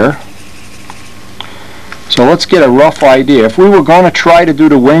right here. So let's get a rough idea. If we were going to try to do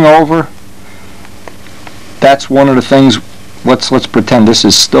the wing over, that's one of the things. Let's pretend this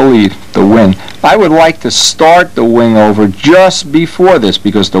is still the wind. I would like to start the wing over just before this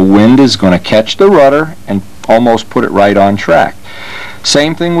because the wind is going to catch the rudder and almost put it right on track.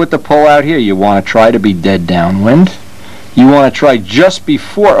 Same thing with the pull out here. You want to try to be dead downwind. You want to try just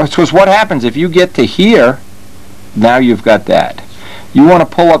before, because what happens if you get to here, now you've got that. You want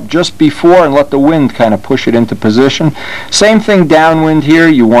to pull up just before and let the wind kind of push it into position. Same thing downwind here.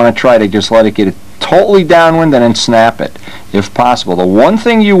 You want to try to just let it get totally downwind and then snap it if possible. The one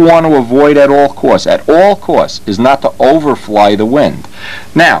thing you want to avoid at all costs, is not to overfly the wind.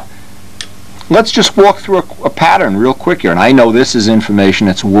 Now, let's just walk through a pattern real quick here, and I know this is information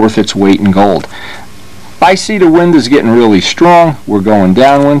that's worth its weight in gold. I see the wind is getting really strong. We're going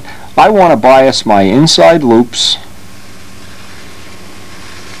downwind. I want to bias my inside loops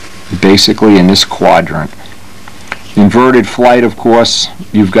basically in this quadrant. Inverted flight, of course,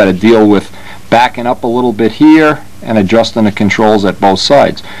 you've got to deal with backing up a little bit here and adjusting the controls at both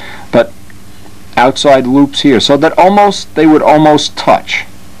sides. But outside loops here, so that they would almost touch.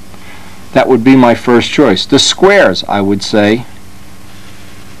 That would be my first choice. The squares, I would say,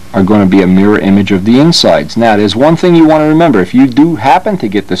 are going to be a mirror image of the insides. Now, there's one thing you want to remember. If you do happen to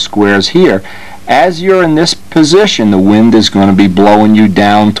get the squares here, as you're in this position, the wind is going to be blowing you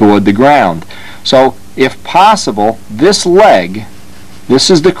down toward the ground. So, if possible, this leg, this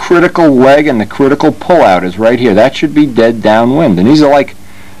is the critical leg, and the critical pullout is right here. That should be dead downwind. And these are like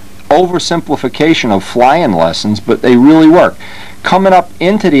oversimplification of flying lessons, but they really work. Coming up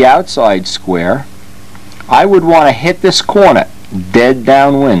into the outside square, I would want to hit this corner dead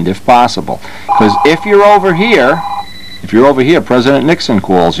downwind if possible. Because if you're over here, President Nixon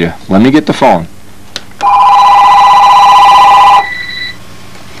calls you. Let me get the phone.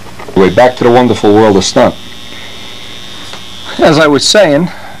 Anyway, back to the wonderful world of stunt. As I was saying,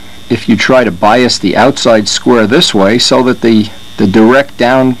 if you try to bias the outside square this way so that the direct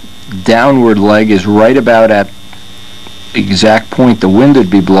downward leg is right about at exact point the wind would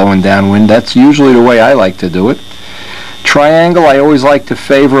be blowing downwind, that's usually the way I like to do it. Triangle, I always like to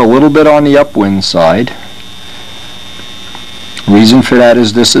favor a little bit on the upwind side. Reason for that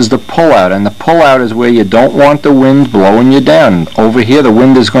is this is the pullout, and the pullout is where you don't want the wind blowing you down. Over here the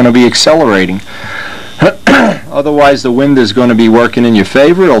wind is going to be accelerating. Otherwise the wind is going to be working in your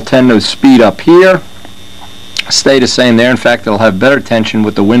favor. It'll tend to speed up here, stay the same there. In fact, it'll have better tension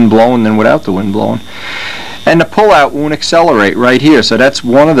with the wind blowing than without the wind blowing. And the pullout won't accelerate right here, so that's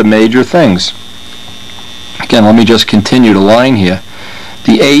one of the major things. Again, let me just continue the line here.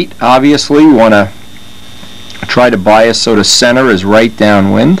 The 8, obviously, you want to try to bias so the center is right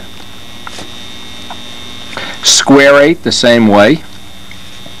downwind. Square 8, the same way.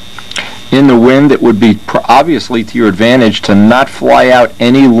 In the wind, it would be obviously to your advantage to not fly out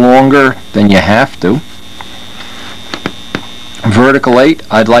any longer than you have to. Vertical 8,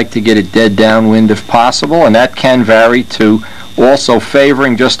 I'd like to get it dead downwind if possible, and that can vary to also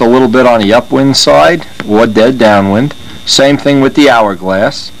favoring just a little bit on the upwind side or dead downwind. Same thing with the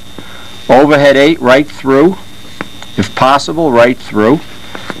hourglass. Overhead 8 right through, if possible right through.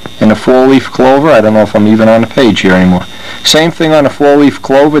 And the 4-leaf clover, I don't know if I'm even on the page here anymore. Same thing on the 4-leaf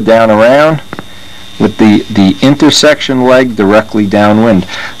clover, down around with the intersection leg directly downwind.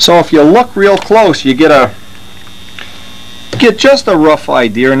 So if you look real close, you get just a rough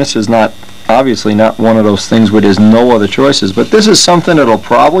idea, and this is not obviously not one of those things where there's no other choices, but this is something that'll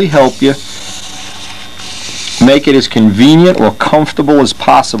probably help you make it as convenient or comfortable as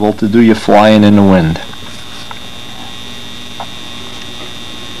possible to do your flying in the wind.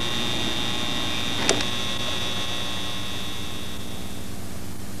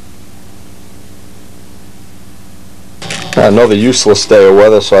 Another useless day of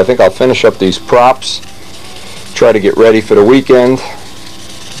weather, so I think I'll finish up these props, try to get ready for the weekend.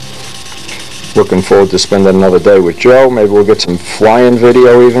 Looking forward to spending another day with Joe. Maybe we'll get some flying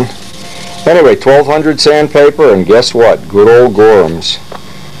video even. Anyway, 1200 sandpaper, and guess what? Good old Gorham's.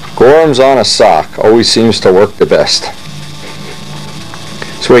 Gorham's on a sock always seems to work the best.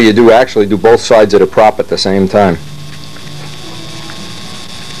 It's where you actually do both sides of the prop at the same time.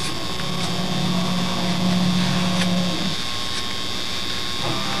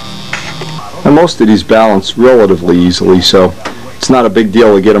 And most of these balance relatively easily, so it's not a big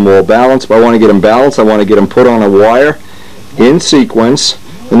deal to get them all balanced, but I want to get them balanced. I want to get them put on a wire in sequence,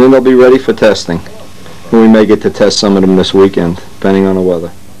 and then they'll be ready for testing. And we may get to test some of them this weekend, depending on the weather.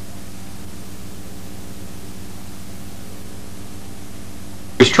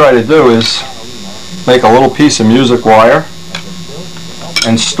 What we try to do is make a little piece of music wire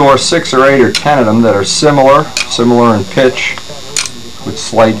and store 6 or 8 or 10 of them that are similar in pitch, with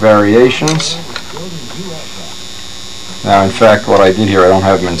slight variations. Now, in fact, what I did here, I don't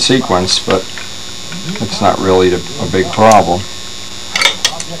have them in sequence, but it's not really a big problem.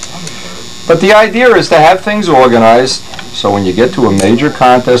 But the idea is to have things organized so when you get to a major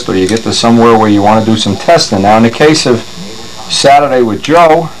contest or you get to somewhere where you want to do some testing. Now, in the case of Saturday with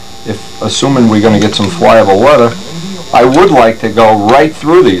Joe, if assuming we're going to get some flyable weather, I would like to go right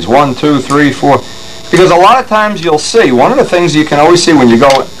through these 1, 2, 3, 4. Because a lot of times you'll see, one of the things you can always see when you go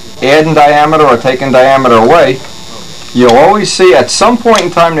adding diameter or taking diameter away, you'll always see at some point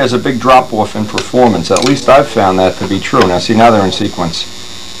in time there's a big drop off in performance. At least I've found that to be true. Now see, now they're in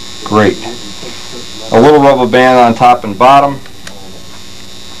sequence. Great. A little rubber band on top and bottom.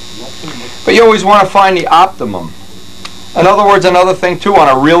 But you always want to find the optimum. In other words, another thing too, on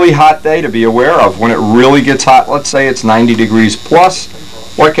a really hot day to be aware of, when it really gets hot, let's say it's 90 degrees plus,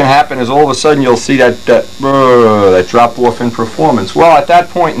 what can happen is all of a sudden you'll see that drop off in performance. Well, at that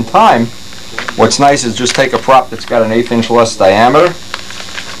point in time, what's nice is just take a prop that's got an 1/8 inch less diameter,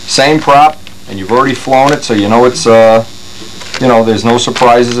 same prop, and you've already flown it, so you know it's, there's no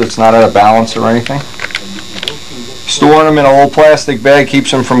surprises, it's not out of balance or anything. Storing them in a little plastic bag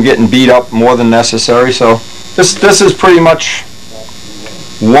keeps them from getting beat up more than necessary, so this is pretty much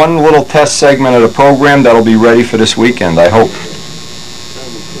one little test segment of the program that'll be ready for this weekend, I hope.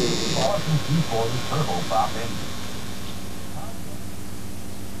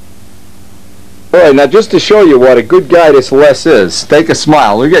 Alright, now just to show you what a good guy this Les is, take a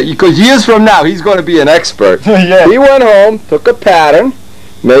smile. Because years from now, he's going to be an expert. Yeah. He went home, took a pattern,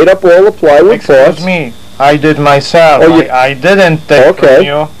 made up all the plywood parts. Excuse me, I did myself. Oh, I didn't take Okay. from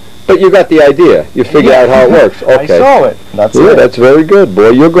you. But you got the idea. You figure out how it works. I Okay. saw it. That's Yeah, it. that's very good, boy.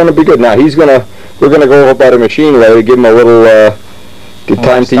 You're going to be good. Now we're going to go over by the machine later, give him a little good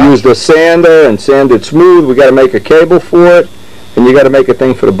time to use the sander and sand it smooth. We got to make a cable for it, and you got to make a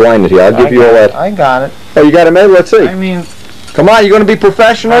thing for the blinder here. I'll give you all that. I got it. Oh, you got it made? Let's see. I mean, Come on, you're going to be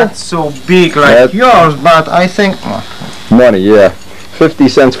professional? not so big like That- yours, but I think Money, yeah. 50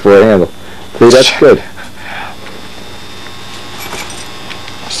 cents for a handle. See, that's good.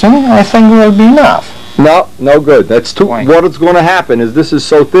 I think will be enough. No, no good. That's too. Why? What is going to happen is this is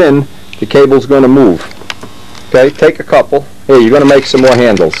so thin, the cable's going to move. Okay, take a couple. Here, you're going to make some more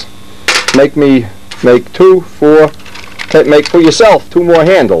handles. Make 2, 4. Make for yourself 2 more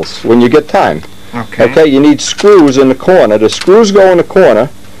handles when you get time. Okay. Okay, you need screws in the corner. The screws go in the corner,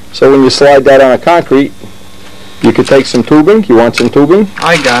 so when you slide that on a concrete, you could take some tubing. You want some tubing?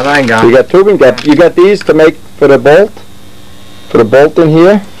 I got. You got tubing? You got these to make for the bolt? For the bolt in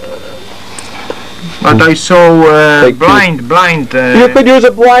here? But I saw Take two. blind. You could use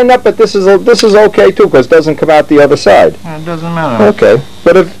a blind up, but this is okay too, because it doesn't come out the other side. It doesn't matter. Okay,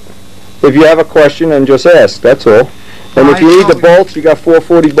 but if you have a question, then just ask. That's all. And if you need the bolts, you got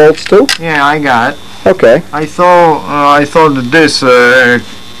 440 bolts too. Yeah, I got. Okay. I thought that this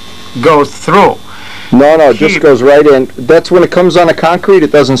goes through. No, it just Keep. goes right in. That's when it comes on a concrete,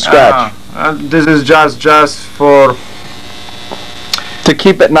 it doesn't scratch. This is just for. To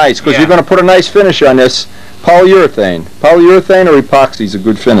keep it nice, because Yeah. you're going to put a nice finish on this. Polyurethane. Polyurethane or epoxy is a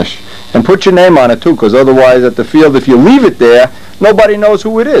good finish. And put your name on it too, because otherwise at the field, if you leave it there, nobody knows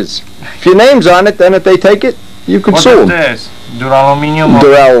who it is. If your name's on it, then if they take it, you can What sue is them. this? Duraluminium?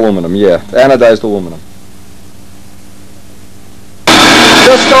 Dural aluminum, yeah. Anodized aluminum.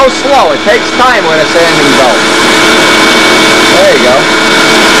 Just go slow. It takes time with a sanding belt. There you go.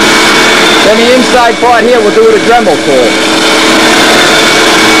 Then the inside part here, we'll do with a Dremel tool.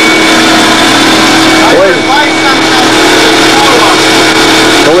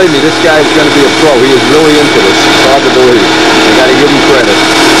 Believe me, this guy's going to be a pro. He is really into this. It's hard to believe. I got to give him credit.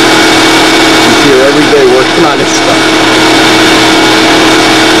 He's here every day working on this stuff.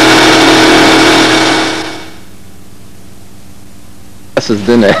 This is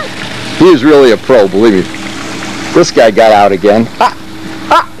dinner. He is really a pro, believe me. This guy got out again.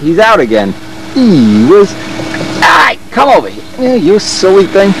 He's out again. He was. Alright, come over here. Yeah, you silly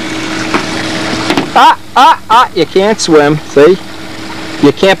thing. You can't swim, see?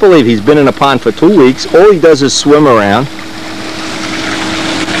 You can't believe he's been in a pond for 2 weeks. All he does is swim around.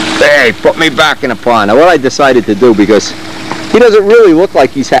 Hey, put me back in the pond. Now what I decided to do, because he doesn't really look like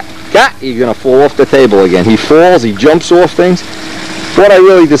he's he's gonna fall off the table again. He falls, he jumps off things. What I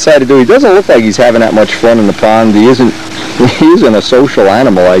really decided to do, he doesn't look like he's having that much fun in the pond. He isn't a social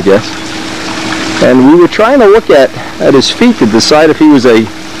animal, I guess. And we were trying to look at his feet to decide if he was a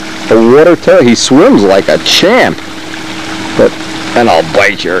water terror. He swims like a champ. And I'll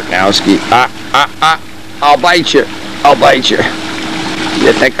bite you, Nowski. I'll bite you. I'll bite you.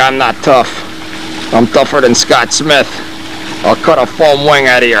 You think I'm not tough? I'm tougher than Scott Smith. I'll cut a foam wing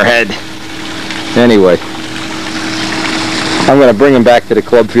out of your head. Anyway, I'm going to bring him back to the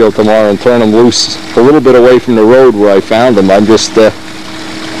club field tomorrow and turn him loose a little bit away from the road where I found him. I'm just, look,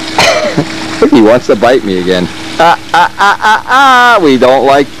 he wants to bite me again. We don't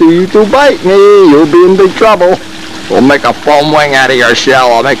like you to bite me. You'll be in big trouble. We'll make a foam wing out of your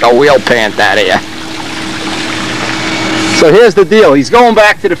shell. I'll make a wheel pant out of you. So here's the deal. He's going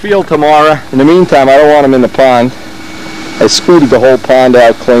back to the field tomorrow. In the meantime, I don't want him in the pond. I scooted the whole pond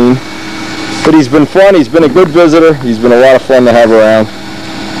out clean. But he's been fun. He's been a good visitor. He's been a lot of fun to have around.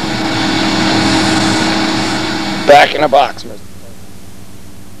 Back in the box, mister.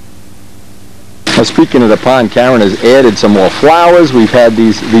 Now, speaking of the pond, Karen has added some more flowers. We've had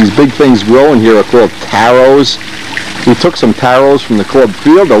these big things growing here are called taros. We took some taros from the club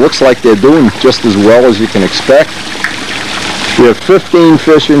field. It looks like they're doing just as well as you can expect. We have 15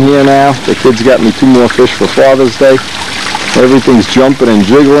 fish in here now. The kids got me 2 more fish for Father's Day. Everything's jumping and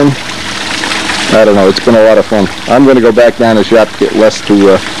jiggling. I don't know, it's been a lot of fun. I'm going to go back down to the shop to get Wes to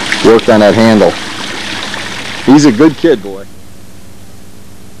work on that handle. He's a good kid, boy.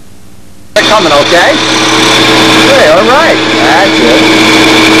 They're coming, okay? Hey, all right. That's it.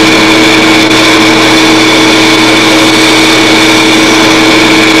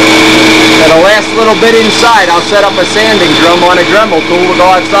 And the last little bit inside, I'll set up a sanding drum on a Dremel tool. We'll go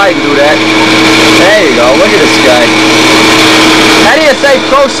outside and do that. There you go. Look at this guy. How do you say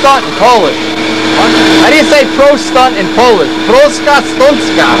pro stunt in Polish? How do you say pro stunt in Polish? Proska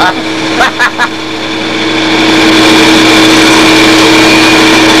stunska.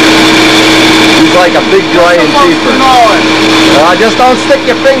 He's like a big Brian Kiefer. Just don't stick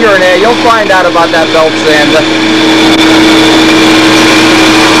your finger in there. You'll find out about that belt sander.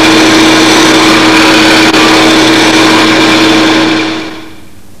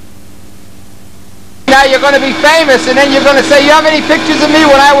 Now you're going to be famous, and then you're going to say, you have any pictures of me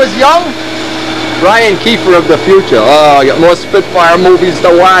when I was young? Brian Kiefer of the future. Oh, you got more Spitfire movies to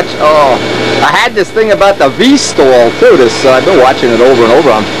watch. Oh, I had this thing about the V-stall too. I've been watching it over and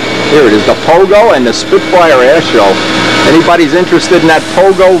over. Here it is, the Pogo and the Spitfire Air Show. Anybody's interested in that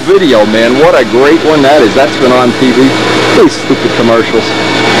Pogo video, man, what a great one that is. That's been on TV. These stupid commercials.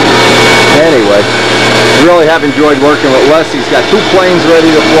 Anyway, really have enjoyed working with Les. He's got 2 planes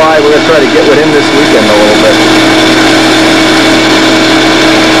ready to fly. We're going to try to get with him this weekend a little bit.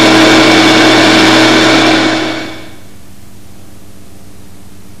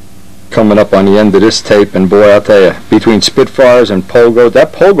 Coming up on the end of this tape, and boy, I'll tell you, between Spitfires and Pogo,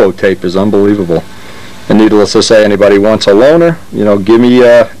 that Pogo tape is unbelievable. And needless to say, anybody wants a loaner, you know, give me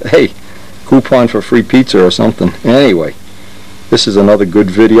a, hey, coupon for free pizza or something. Anyway, this is another good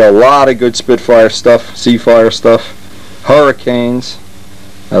video. A lot of good Spitfire stuff, SeaFire stuff, Hurricanes.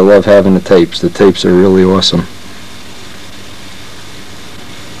 I love having the tapes. The tapes are really awesome.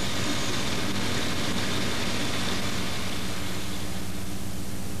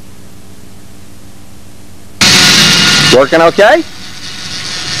 Working okay?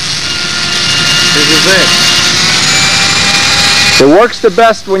 This is it. It works the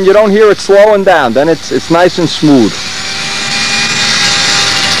best when you don't hear it slowing down. Then it's nice and smooth.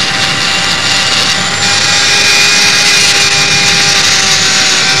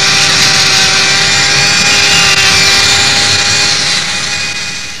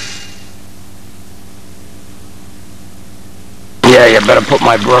 Yeah, you better put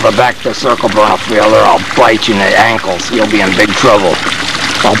my brother back to circle burner field or I'll bite you in the ankles. You'll be in big trouble.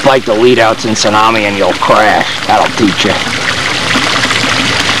 I'll bite the lead outs in Tsunami and you'll crash. That'll teach you.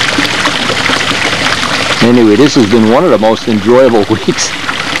 Anyway, this has been one of the most enjoyable weeks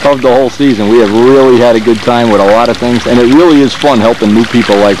of the whole season. We have really had a good time with a lot of things, and it really is fun helping new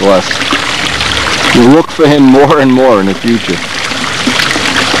people like Les. You look for him more and more in the future.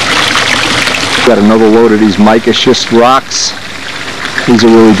 Got another load of these mica schist rocks. These are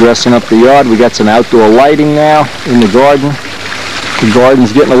really dressing up the yard. We got some outdoor lighting now in the garden. The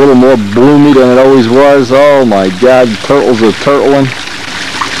garden's getting a little more bloomy than it always was. Oh my God, turtles are turtling.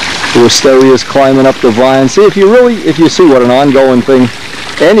 The wisteria's climbing up the vine. See, if you see what an ongoing thing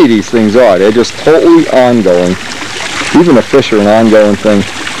any of these things are, they're just totally ongoing. Even the fish are an ongoing thing.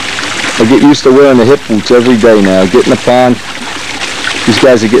 I get used to wearing the hip boots every day now. Get in the pond. These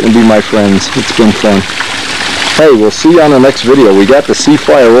guys are getting to be my friends. It's been fun. Hey, we'll see you on the next video. We got the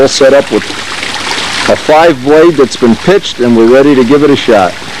SeaFire all set up with a 5-blade that's been pitched, and we're ready to give it a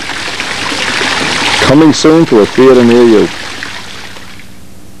shot. Coming soon to a theater near you.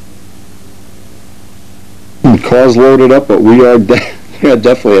 The car's loaded up, but we are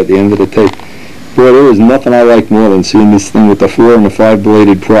definitely at the end of the tape. Boy, there is nothing I like more than seeing this thing with the 4 and the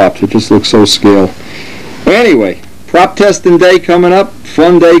 5-bladed props. It just looks so scale. Anyway, prop testing day coming up.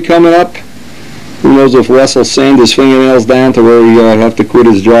 Fun day coming up. Who knows if Les will sand his fingernails down to where he'll have to quit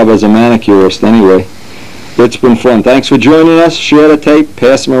his job as a manicurist. Anyway, it's been fun. Thanks for joining us. Share the tape.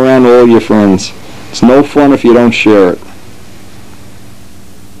 Pass them around to all your friends. It's no fun if you don't share it.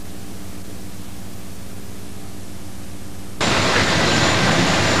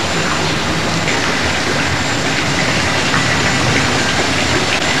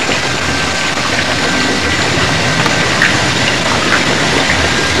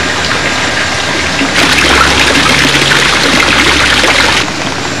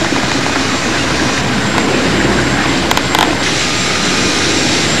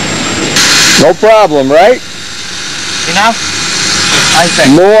 No problem, right? Enough? I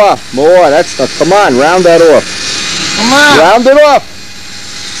think. More. That's not. Come on, round that off. Come on. Round it off.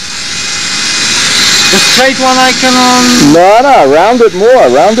 The straight one I can No, round it more.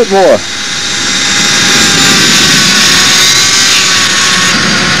 Round it more.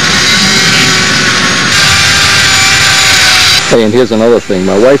 Hey, and here's another thing.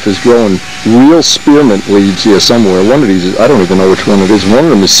 My wife is growing real spearmint leaves here somewhere. One of these, I don't even know which one it is. One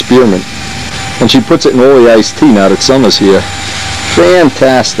of them is spearmint. And she puts it in all the iced tea now that summer's here.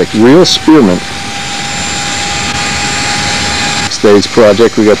 Fantastic. Real spearmint. Next day's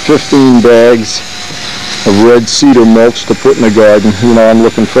project, we got 15 bags of red cedar mulch to put in the garden. You know, I'm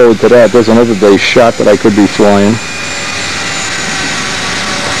looking forward to that. There's another day's shot that I could be flying.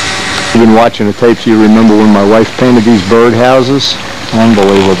 You've been watching the tapes, you remember when my wife painted these bird houses?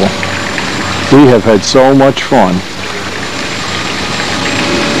 Unbelievable. We have had so much fun.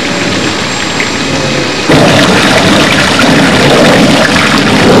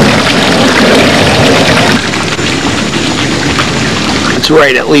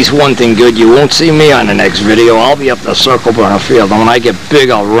 right, at least one thing good, you won't see me on the next video. I'll be up the circle burner field, and when I get big,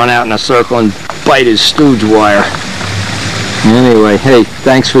 I'll run out in a circle and bite his stooge wire. Anyway, hey,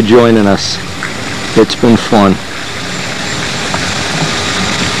 thanks for joining us. It's been fun.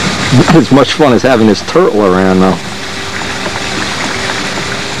 As much fun as having this turtle around, though.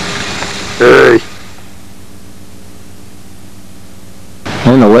 Hey.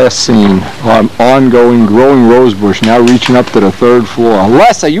 And the last scene, ongoing growing rosebush, now reaching up to the 3rd floor.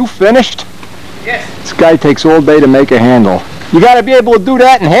 Les, are you finished? Yes. This guy takes all day to make a handle. You got to be able to do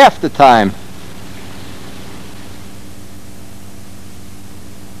that in half the time.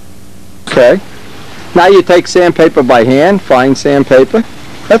 Okay. Now you take sandpaper by hand, fine sandpaper.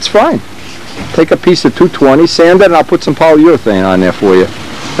 That's fine. Take a piece of 220, sand it, and I'll put some polyurethane on there for you.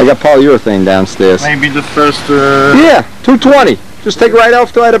 I got polyurethane downstairs. Maybe the first... Yeah, 220. Just take it right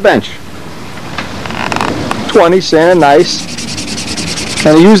off the bench. 20, sand it nice.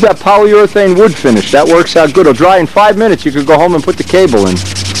 And use that polyurethane wood finish. That works out good. It'll dry in 5 minutes. You could go home and put the cable in.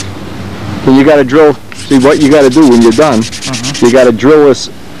 And you got to drill. See what you got to do when you're done. You got to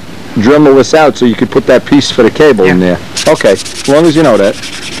Dremel this out so you could put that piece for the cable in there. Okay, as long as you know that.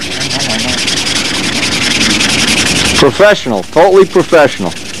 Professional, totally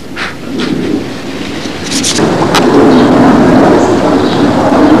professional.